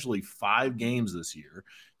potentially 5 games this year,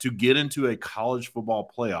 to get into a college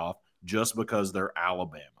football playoff just because they're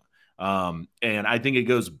Alabama. And I think it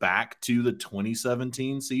goes back to the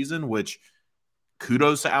 2017 season, which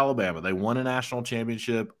kudos to Alabama. They won a national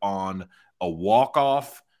championship on a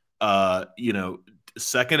walk-off,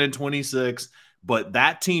 2nd and 26, but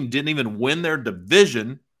that team didn't even win their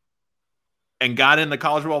division and got in the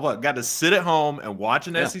college football playoff. Got to sit at home and watch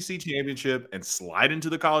an SEC championship and slide into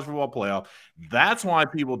the college football playoff. That's why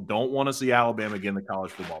people don't want to see Alabama get in the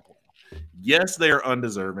college football playoff. Yes, they are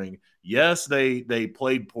undeserving. Yes, they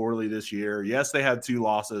played poorly this year. Yes, they had 2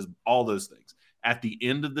 losses, all those things. At the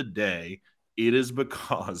end of the day, it is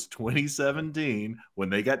because 2017, when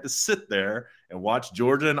they got to sit there and watch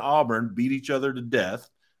Georgia and Auburn beat each other to death,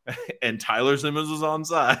 and Tyler Simmons was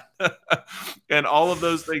onside, and all of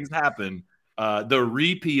those things happened, the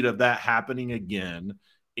repeat of that happening again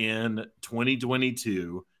in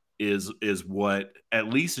 2022 is what at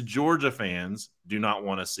least Georgia fans do not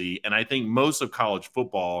want to see. And I think most of college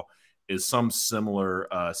football is some similar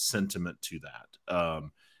sentiment to that.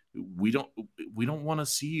 We don't want to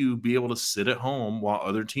see you be able to sit at home while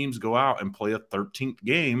other teams go out and play a 13th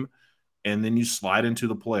game, and then you slide into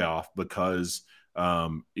the playoff because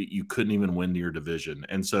you couldn't even win your division.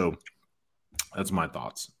 And so that's my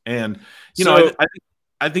thoughts. And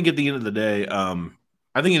I think at the end of the day,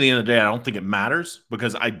 I don't think it matters,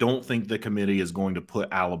 because I don't think the committee is going to put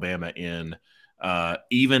Alabama in,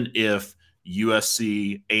 even if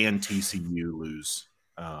USC and TCU lose.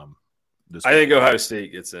 I think Ohio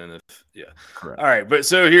State gets in. Correct. All right, but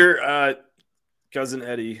so here, cousin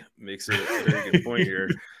Eddie makes a very good point here.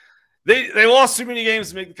 They lost too many games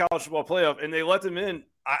to make the college football playoff, and they let them in.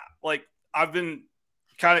 I've been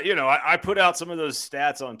kind of, I put out some of those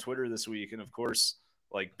stats on Twitter this week, and of course,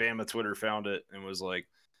 like Bama Twitter found it and was like,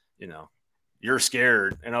 you're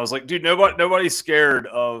scared, and I was like, dude, nobody's scared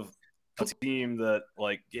of a team that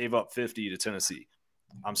like gave up 50 to Tennessee.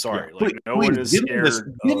 I'm sorry. Yeah, no one is scared.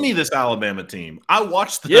 Give me this Alabama team. I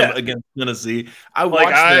watched them against Tennessee. I watched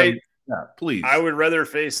them. Yeah, please. I would rather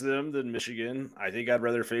face them than Michigan. I think I'd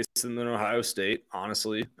rather face them than Ohio State,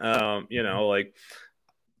 honestly. I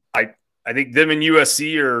think them and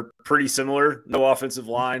USC are pretty similar. No offensive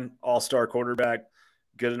line, all-star quarterback,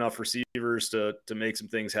 good enough receivers to make some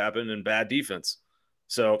things happen, and bad defense.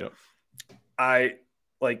 So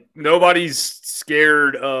nobody's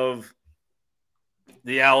scared of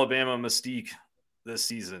the Alabama mystique this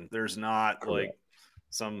season. There's not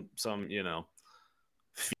some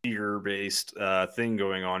fear-based thing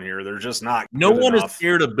going on here. They're just not. No one is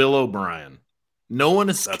scared of Bill O'Brien. No one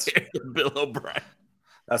is scared of Bill O'Brien.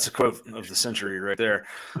 That's a quote of the century right there.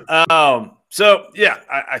 I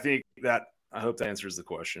think that, I hope that answers the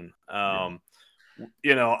question. I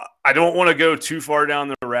don't want to go too far down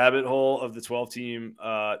the rabbit hole of the 12-team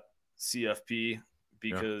CFP,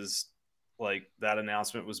 because that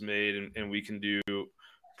announcement was made, and we can do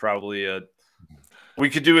probably a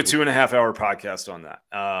 2.5-hour podcast on that.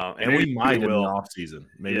 And we might in the off season.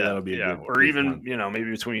 Maybe that'll be a good, or even maybe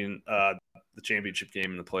between the championship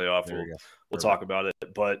game and the playoff. We'll talk about it.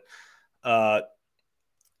 But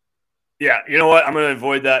you know what? I'm going to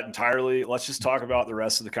avoid that entirely. Let's just talk about the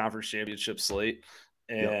rest of the conference championship slate,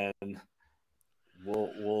 and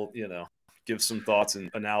we'll give some thoughts and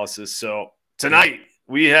analysis. So tonight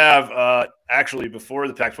we have actually, before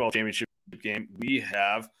the Pac-12 championship game, we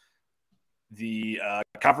have the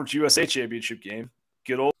Conference USA championship game.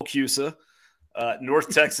 Good old CUSA, North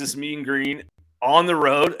Texas Mean Green on the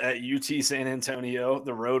road at UT San Antonio.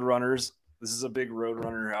 The Roadrunners. This is a big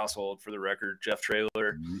Roadrunner household, for the record. Jeff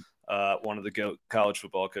Traylor, one of the GOAT college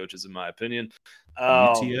football coaches, in my opinion.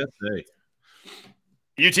 UTSA.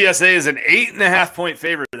 UTSA is an 8.5-point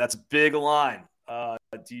favorite. That's a big line.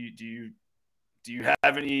 Do you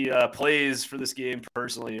have any plays for this game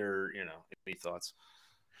personally, or any thoughts?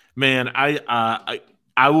 Man, I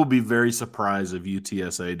will be very surprised if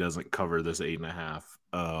UTSA doesn't cover this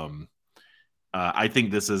 8.5. I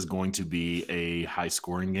think this is going to be a high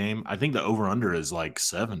scoring game. I think the over under is like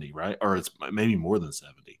 70, right? Or it's maybe more than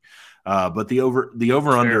 70. But the over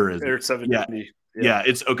under is Fair 70. yeah,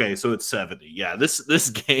 it's okay. So it's 70. Yeah, this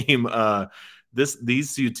game,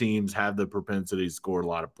 these two teams have the propensity to score a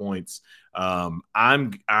lot of points. I'm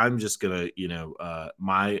just gonna,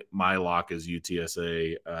 my lock is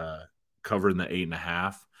UTSA covering the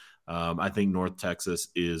 8.5. I think North Texas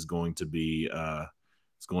is going to be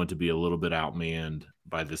it's going to be a little bit outmanned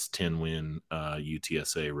by this 10-win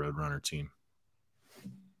UTSA Roadrunner team.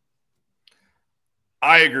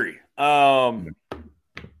 I agree. I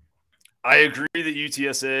agree that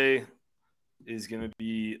UTSA is going to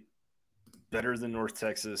be better than North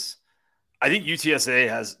Texas. I think UTSA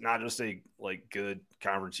has not just a good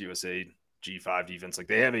Conference USA G5 defense. Like,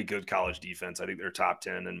 they have a good college defense. I think they're top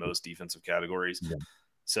 10 in most defensive categories. Yeah.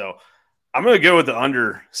 So I'm going to go with the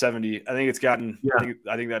under 70. I think it's gotten. Yeah.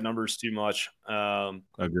 I think that number is too much.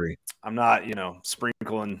 Agree. I'm not,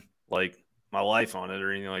 sprinkling my life on it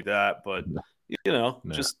or anything like that, but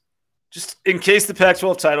just in case the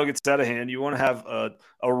Pac-12 title gets out of hand, you want to have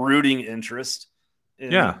a rooting interest in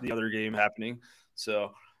the other game happening.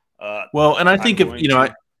 So, and I think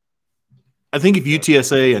I think if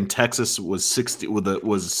UTSA and Texas was 60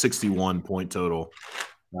 was a 61 point total,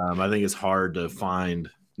 I think it's hard to find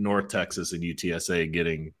North Texas and UTSA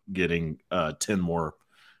getting 10 more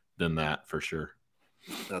than that for sure.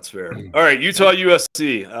 That's fair. All right, Utah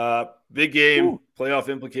USC, big game. Ooh. Playoff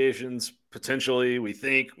implications potentially. We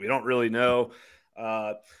don't really know.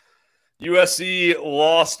 USC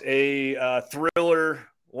lost a thriller.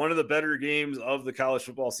 One of the better games of the college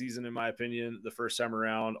football season, in my opinion, the first time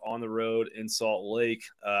around on the road in Salt Lake.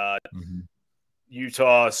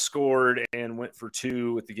 Utah scored and went for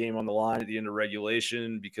 2 with the game on the line at the end of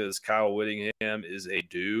regulation because Kyle Whittingham is a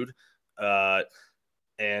dude,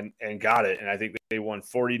 and got it. And I think they won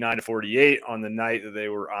 49-48 on the night that they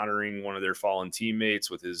were honoring one of their fallen teammates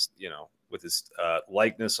with his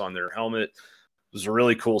likeness on their helmet. It was a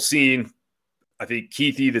really cool scene. I think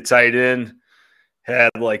Keithy, the tight end,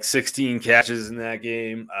 had 16 catches in that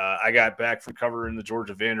game. I got back from covering the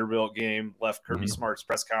Georgia Vanderbilt game, left Kirby Smart's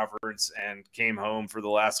press conference, and came home for the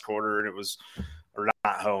last quarter. And it was, or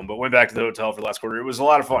not home, but went back to the hotel for the last quarter. It was a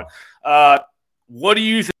lot of fun. What do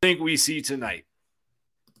you think we see tonight?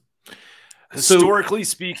 Historically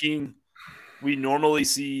speaking, we normally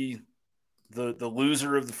see the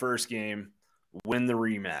loser of the first game win the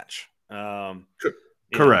rematch.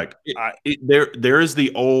 Correct. There is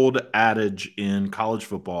the old adage in college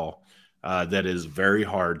football that is very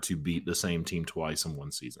hard to beat the same team twice in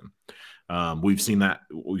one season. We've seen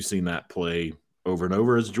that play over and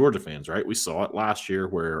over as Georgia fans, right? We saw it last year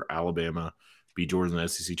where Alabama beat Georgia in the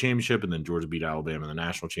SEC championship, and then Georgia beat Alabama in the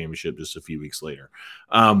national championship just a few weeks later.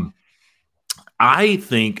 I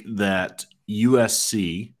think that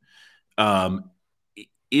USC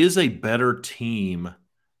is a better team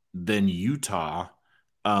than Utah.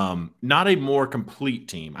 Not a more complete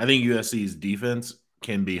team. I think USC's defense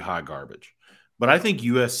can be hot garbage, but I think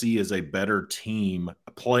USC is a better team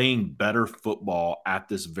playing better football at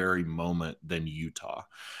this very moment than Utah.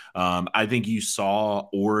 I think you saw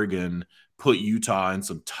Oregon put Utah in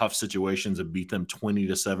some tough situations and beat them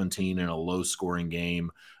 20-17 in a low scoring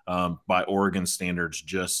game by Oregon standards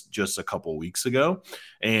just a couple weeks ago.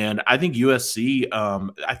 And I think USC,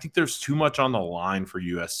 I think there's too much on the line for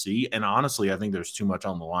USC. And honestly, I think there's too much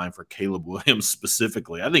on the line for Caleb Williams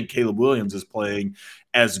specifically. I think Caleb Williams is playing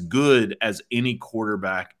as good as any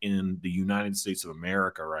quarterback in the United States of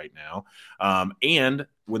America right now. And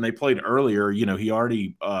when they played earlier, he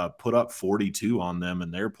already put up 42 on them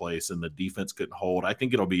in their place, and the defense couldn't hold. I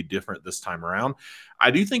think it'll be different this time around.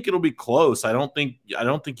 I do think it'll be close. I don't think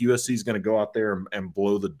USC is going to go out there and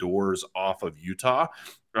blow the doors off of Utah.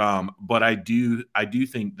 But I do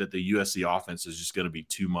think that the USC offense is just going to be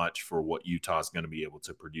too much for what Utah is going to be able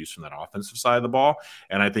to produce from that offensive side of the ball.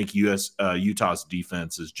 And I think Utah's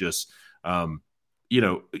defense is just,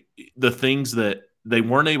 the things that they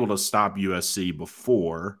weren't able to stop USC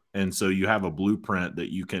before. And so you have a blueprint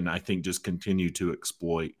that you can, I think, just continue to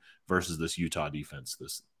exploit versus this Utah defense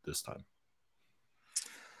this time.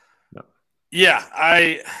 No. Yeah,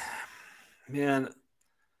 I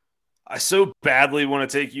so badly want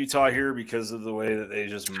to take Utah here because of the way that they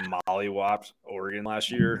just mollywopped Oregon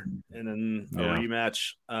last year and then a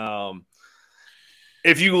rematch.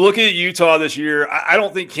 If you look at Utah this year, I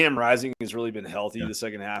don't think Cam Rising has really been healthy the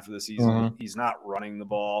second half of the season. Mm-hmm. He's not running the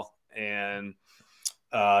ball. And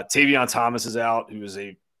Tavion Thomas is out, who is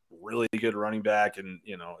a really good running back and,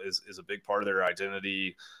 is a big part of their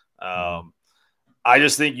identity. I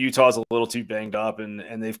just think Utah's a little too banged up,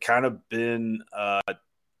 and they've kind of been a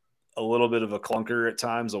little bit of a clunker at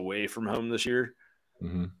times away from home this year.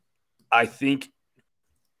 Mm-hmm. I think,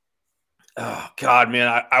 oh God,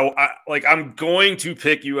 man, I'm going to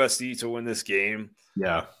pick USC to win this game.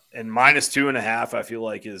 Yeah, and -2.5, I feel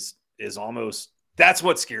like is almost. That's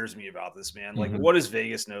what scares me about this, man. Like, what does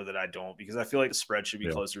Vegas know that I don't? Because I feel like the spread should be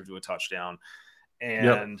closer to a touchdown,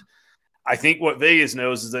 and I think what Vegas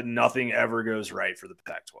knows is that nothing ever goes right for the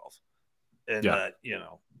Pac-12, and that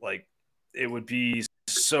like it would be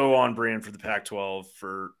so on brand for the Pac-12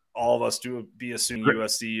 for all of us to be assuming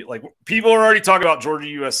USC. Like, people are already talking about Georgia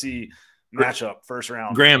USC matchup first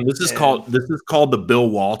round. Graham, this is called the Bill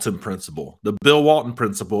Walton principle. The Bill Walton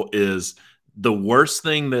principle is the worst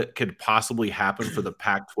thing that could possibly happen for the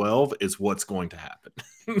Pac-12 is what's going to happen.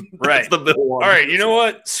 Right. The Bill Walton all right, you know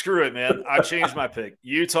what? Screw it, man. I changed my pick.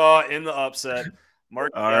 Utah in the upset.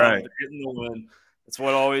 Mark all right. Getting the win. That's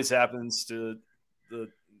what always happens to the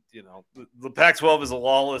Pac-12 is a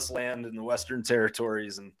lawless land in the Western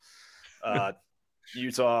Territories, and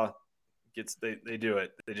Utah they do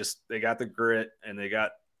it. They got the grit, and they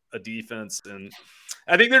got a defense, and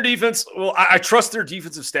I think their defense. Well, I trust their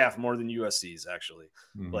defensive staff more than USC's actually.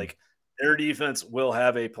 Mm-hmm. Like, their defense will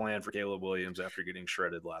have a plan for Caleb Williams after getting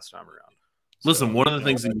shredded last time around. Listen, one of the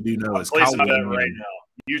things that you do know is Kyle Whittingham right now.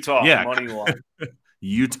 Utah money line.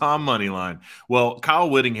 Utah money line. Well, Kyle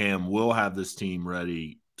Whittingham will have this team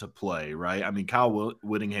ready to play, right? I mean, Kyle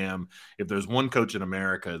Whittingham, if there's one coach in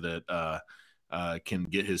America that can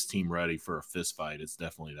get his team ready for a fist fight, it's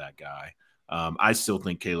definitely that guy. I still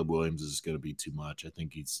think Caleb Williams is going to be too much. I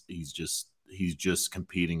think he's just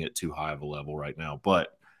competing at too high of a level right now,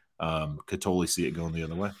 but could totally see it going the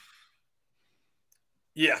other way.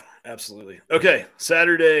 Yeah, absolutely. Okay,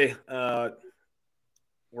 Saturday, we're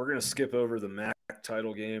going to skip over the MAC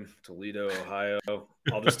title game, Toledo, Ohio.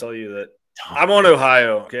 I'll just tell you that I'm on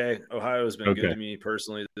Ohio, okay? Ohio has been good to me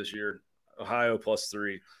personally this year. Ohio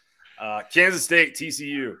 +3. Kansas State,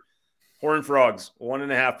 TCU. Horned Frogs,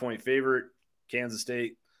 1.5-point favorite. Kansas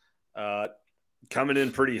State coming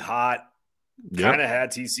in pretty hot. Kind of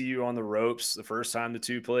had TCU on the ropes the first time the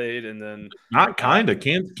two played, and then not kind of.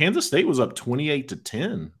 Kansas State was up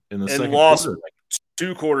 28-10 in the second lost quarter.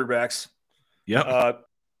 2 quarterbacks. Yep.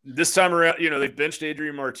 This time around, they've benched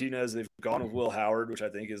Adrian Martinez. They've gone with Will Howard, which I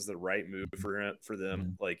think is the right move for them. Mm-hmm.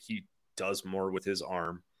 Like, he does more with his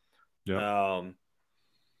arm. Yeah.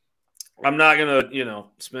 I'm not gonna,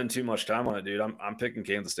 spend too much time on it, dude. I'm picking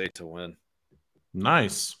Kansas State to win.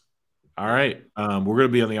 Nice. All right. We're gonna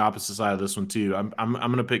be on the opposite side of this one too. I'm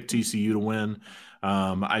gonna pick TCU to win.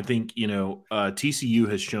 I think TCU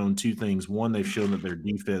has shown 2 things. One, they've shown that their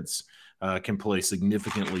defense can play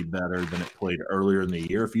significantly better than it played earlier in the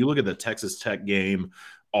year. If you look at the Texas Tech game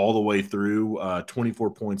all the way through,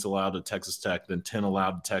 24 points allowed to Texas Tech, then 10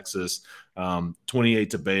 allowed to Texas, 28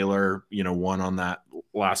 to Baylor, 1 on that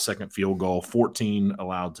last second field goal, 14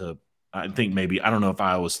 allowed to, I don't know if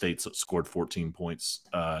Iowa State scored 14 points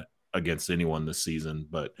against anyone this season,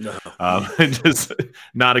 but just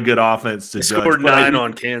not a good offense to judge. Scored 9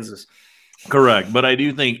 on Kansas. Correct, but I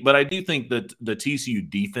do think that the TCU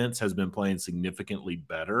defense has been playing significantly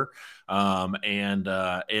better, and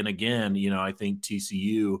again, I think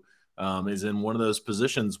TCU is in one of those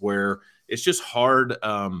positions where it's just hard.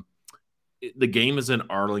 The game is in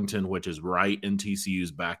Arlington, which is right in TCU's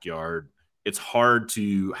backyard. It's hard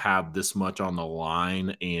to have this much on the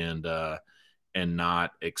line and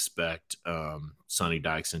not expect Sonny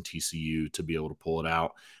Dykes and TCU to be able to pull it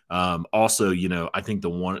out. Also, I think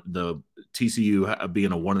the TCU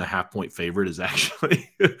being a 1.5-point favorite is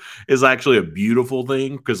actually a beautiful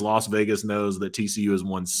thing, because Las Vegas knows that TCU has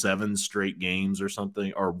won 7 straight games or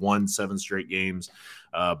something, or won 7 straight games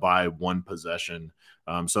by 1 possession.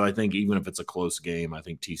 So I think even if it's a close game, I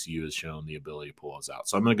think TCU has shown the ability to pull us out.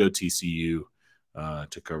 So I'm going to go TCU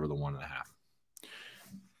to cover the 1.5.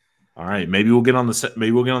 All right, maybe we'll get on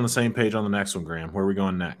the same page on the next one, Graham. Where are we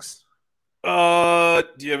going next? Do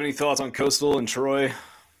you have any thoughts on Coastal and Troy?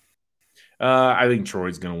 I think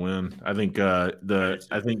Troy's going to win. I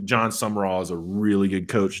think John Summerall is a really good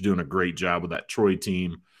coach, doing a great job with that Troy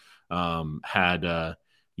team. Had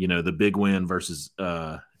the big win versus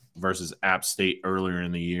App State earlier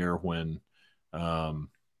in the year when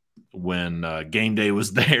game day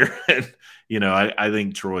was there. And, I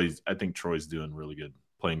think Troy's doing really good,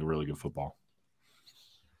 playing really good football.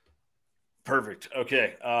 Perfect.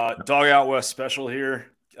 Okay. Dog out west special here.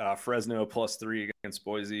 Fresno +3 against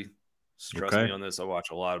Boise. Trust me on this. I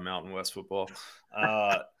watch a lot of Mountain West football.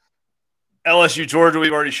 LSU Georgia,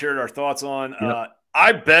 we've already shared our thoughts on. Yep.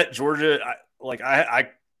 I bet Georgia. I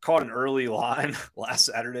caught an early line last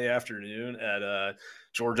Saturday afternoon at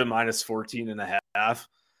Georgia minus 14.5.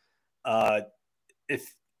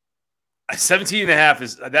 If 17.5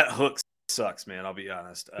 is that hook sucks, man. I'll be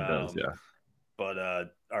honest. It does, yeah. But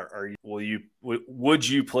would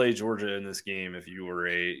you play Georgia in this game if you were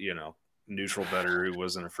a neutral bettor who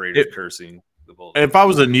wasn't afraid of cursing the Bulldogs? If I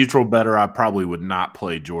was a neutral bettor, I probably would not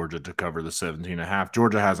play Georgia to cover the 17.5.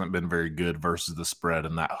 Georgia hasn't been very good versus the spread,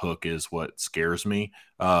 and that hook is what scares me.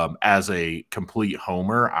 As a complete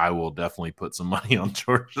homer, I will definitely put some money on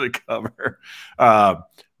Georgia to cover.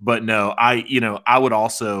 But no, I would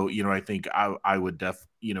also, I think I would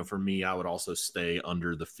for me, I would also stay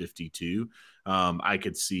under the 52. I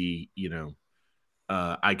could see,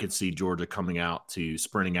 Georgia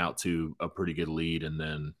sprinting out to a pretty good lead and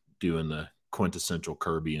then doing the quintessential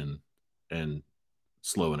Kirby and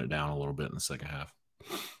slowing it down a little bit in the second half.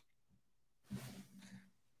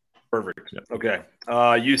 Perfect. Yep. Okay.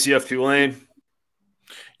 UCF Tulane.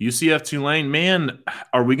 UCF Tulane, man,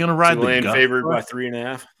 are we going to ride Tulane the Gus favored bus? by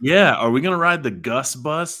 3.5? Yeah, are we going to ride the Gus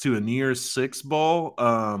bus to a New Year's Six bowl?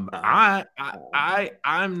 I'm not.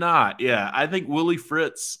 Yeah, I think Willie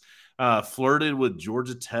Fritz flirted with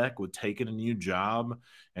Georgia Tech with taking a new job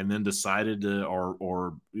and then decided to,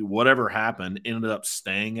 or whatever happened, ended up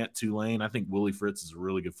staying at Tulane. I think Willie Fritz is a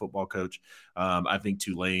really good football coach. I think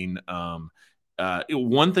Tulane.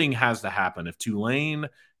 One thing has to happen if Tulane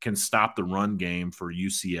can stop the run game for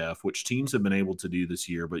UCF, which teams have been able to do this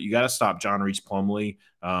year, but you got to stop John Reese Plumlee,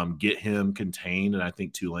 get him contained, and I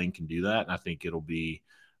think Tulane can do that. And I think it'll be,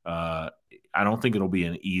 I don't think it'll be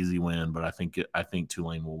an easy win, but I think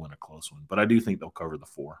Tulane will win a close one. But I do think they'll cover the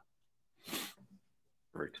 4.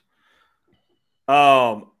 Great.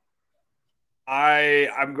 I'm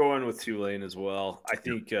going with Tulane as well. I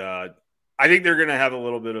think they're going to have a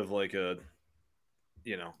little bit of like a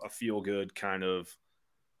feel good kind of,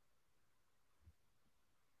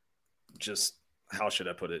 just how should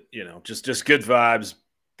I put it? Just good vibes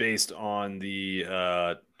based on the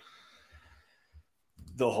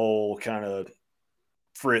whole kind of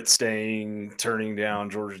Fritz turning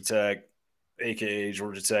down Georgia Tech, aka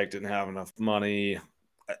Georgia Tech didn't have enough money.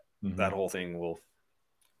 Mm-hmm. That whole thing will,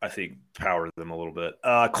 I think, power them a little bit.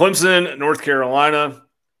 Clemson, North Carolina.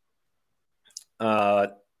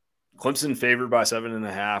 Clemson favored by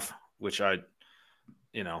 7.5, which I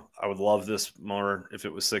would love this more if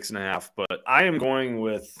it was 6.5, but I am going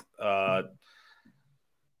with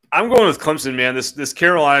Clemson, man. This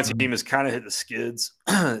Carolina team has kind of hit the skids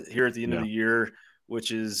here at the end of the year,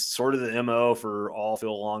 which is sort of the MO for all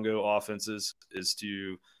Phil Longo offenses, is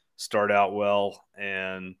to start out well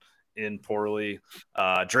and end poorly.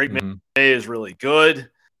 Drake May is really good.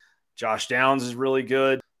 Josh Downs is really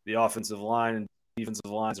good. The offensive line and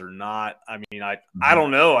defensive lines are not. I mean, I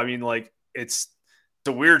don't know. I mean, like it's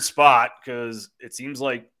a weird spot because it seems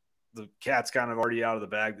like the cat's kind of already out of the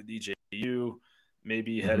bag. The DJU may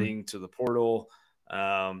be heading to the portal.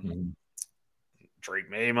 Drake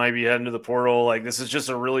May might be heading to the portal. Like, this is just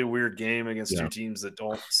a really weird game against two teams that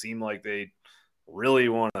don't seem like they really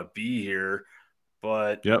want to be here.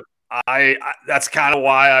 But I that's kind of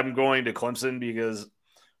why I'm going to Clemson, because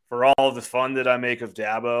for all of the fun that I make of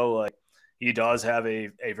Dabo, like, he does have a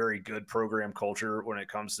very good program culture when it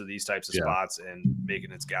comes to these types of spots and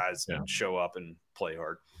making its guys show up and play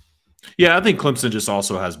hard. Yeah, I think Clemson just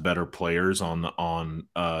also has better players on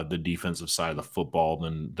the defensive side of the football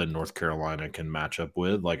than North Carolina can match up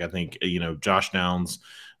with. Like, I think, Josh Downs,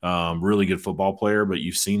 really good football player, but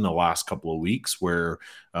you've seen the last couple of weeks where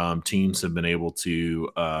teams have been able to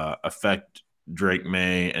affect Drake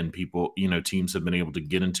May, and teams have been able to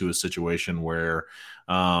get into a situation where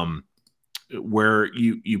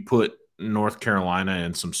you put North Carolina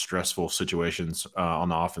in some stressful situations on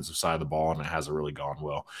the offensive side of the ball, and it hasn't really gone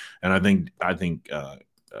well. And I think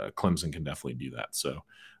Clemson can definitely do that. So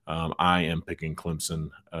I am picking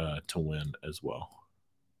Clemson to win as well.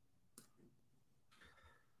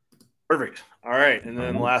 Perfect. All right, and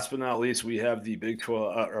then last but not least, we have the Big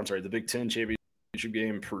 10 championship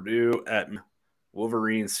game. Purdue at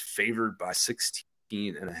Wolverines, favored by 16.5.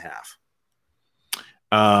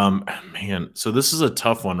 Man, so this is a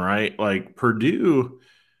tough one, right? Like, Purdue,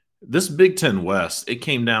 this Big Ten West, it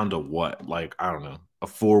came down to what? Like, I don't know, a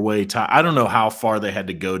 4-way tie. I don't know how far they had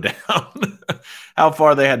to go down,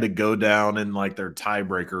 in like their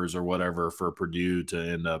tiebreakers or whatever for Purdue to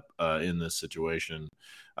end up in this situation.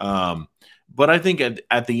 But I think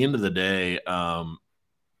at the end of the day,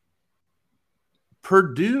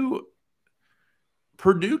 Purdue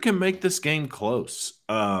can make this game close.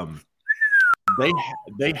 They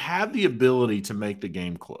have the ability to make the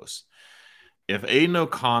game close. If Aiden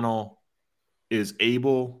O'Connell is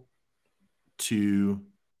able to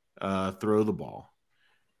throw the ball.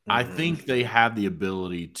 I think they have the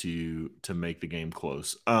ability to make the game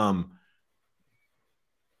close.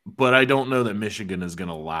 But I don't know that Michigan is going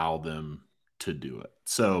to allow them to do it.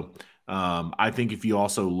 So I think if you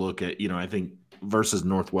also look at, I think versus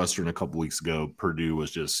Northwestern a couple weeks ago, Purdue was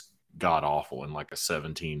just god awful in like a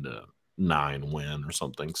 17-9 win or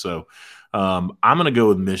something. So I'm going to go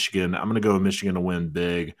with Michigan. I'm going to go with Michigan to win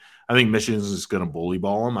big. I think Michigan's just going to bully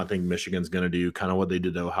ball them. I think Michigan's going to do kind of what they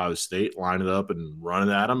did to Ohio State, line it up and run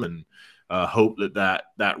it at them, and hope that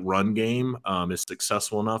run game is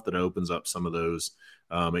successful enough that it opens up some of those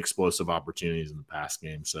explosive opportunities in the pass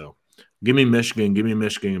game. So give me Michigan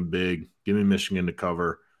big. Give me Michigan to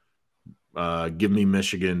cover. Give me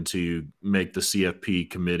Michigan to make the CFP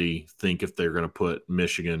committee think if they're going to put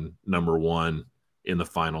Michigan number 1 in the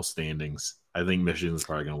final standings. I think Michigan's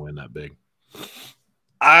probably going to win that big.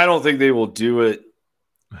 I don't think they will do it.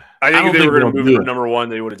 I think if they were going to move it to number 1,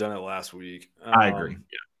 they would have done it last week. I agree.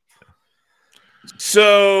 Yeah.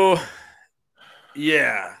 So,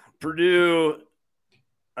 yeah, Purdue.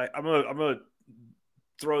 I'm gonna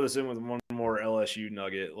throw this in with one more LSU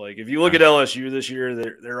nugget. Like, if you look at LSU this year,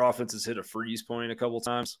 their offense has hit a freeze point a couple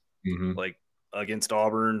times. Mm-hmm. Like against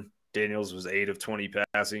Auburn, Daniels was 8 of 20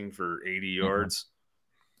 passing for 80 yards.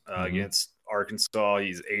 Against Arkansas,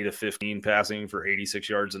 he's 8 of 15 passing for 86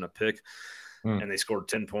 yards and a pick, and they scored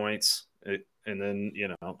 10 points. And then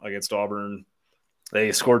against Auburn,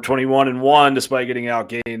 they scored 21-1 despite getting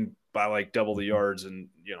outgained by like double the yards, and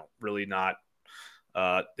really not.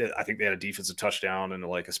 I think they had a defensive touchdown and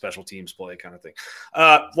like a special teams play kind of thing.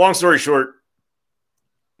 Long story short,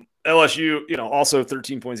 LSU, also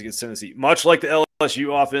 13 points against Tennessee. Much like the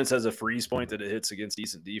LSU offense has a freeze point that it hits against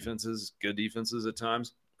decent defenses, good defenses at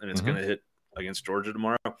times, and it's going to hit against Georgia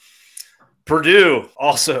tomorrow. Purdue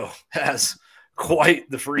also has quite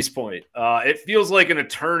the freeze point. It feels like an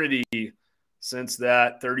eternity since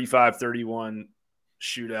that 35-31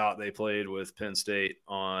 shootout they played with Penn State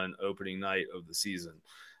on opening night of the season.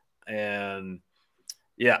 And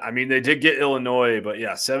yeah, I mean, they did get Illinois, but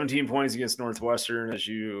yeah, 17 points against Northwestern, as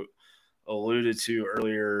you alluded to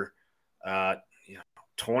earlier.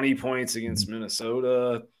 20 points against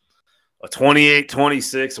Minnesota, a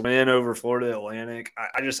 28-26 win over Florida Atlantic.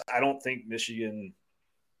 I don't think Michigan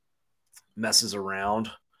messes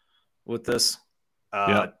around with this.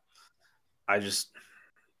 I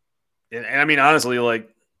mean, honestly,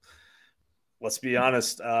 like, let's be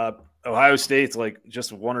honest, Ohio State's like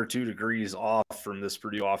just 1 or 2 degrees off from this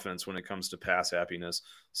Purdue offense when it comes to pass happiness.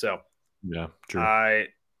 So, yeah, true.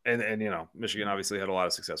 And Michigan obviously had a lot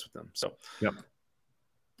of success with them. So, yep.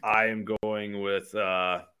 I am going with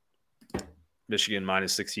Michigan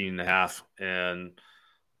minus 16.5, and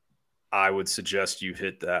I would suggest you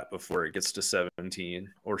hit that before it gets to 17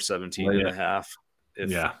 or 17.5.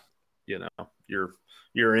 If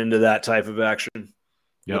you're into that type of action,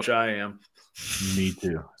 which I am. Me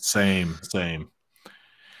too. Same.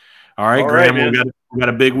 All right, Graham, we got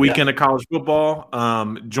a big weekend of college football.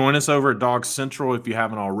 Join us over at Dog Central if you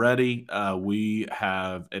haven't already. We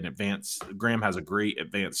have Graham has a great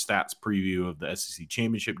advanced stats preview of the SEC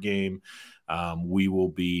championship game. We will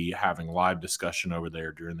be having live discussion over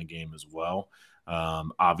there during the game as well.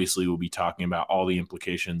 Obviously, we'll be talking about all the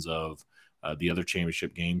implications of the other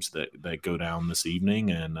championship games that go down this evening.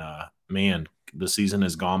 And, man, the season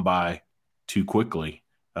has gone by too quickly.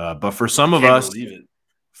 But for some of us,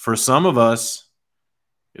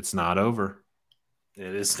 it's not over.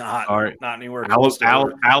 It is not. All right. Not anywhere close to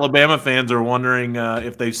over. Alabama fans are wondering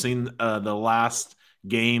if they've seen the last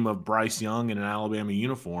game of Bryce Young in an Alabama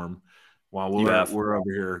uniform while we're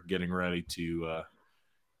over here getting ready to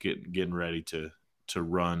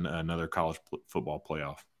run another college football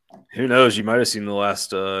playoff. Who knows? You might have seen the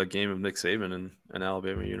last game of Nick Saban in an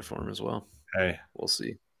Alabama uniform as well. Hey, we'll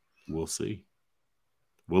see.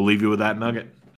 We'll leave you with that nugget.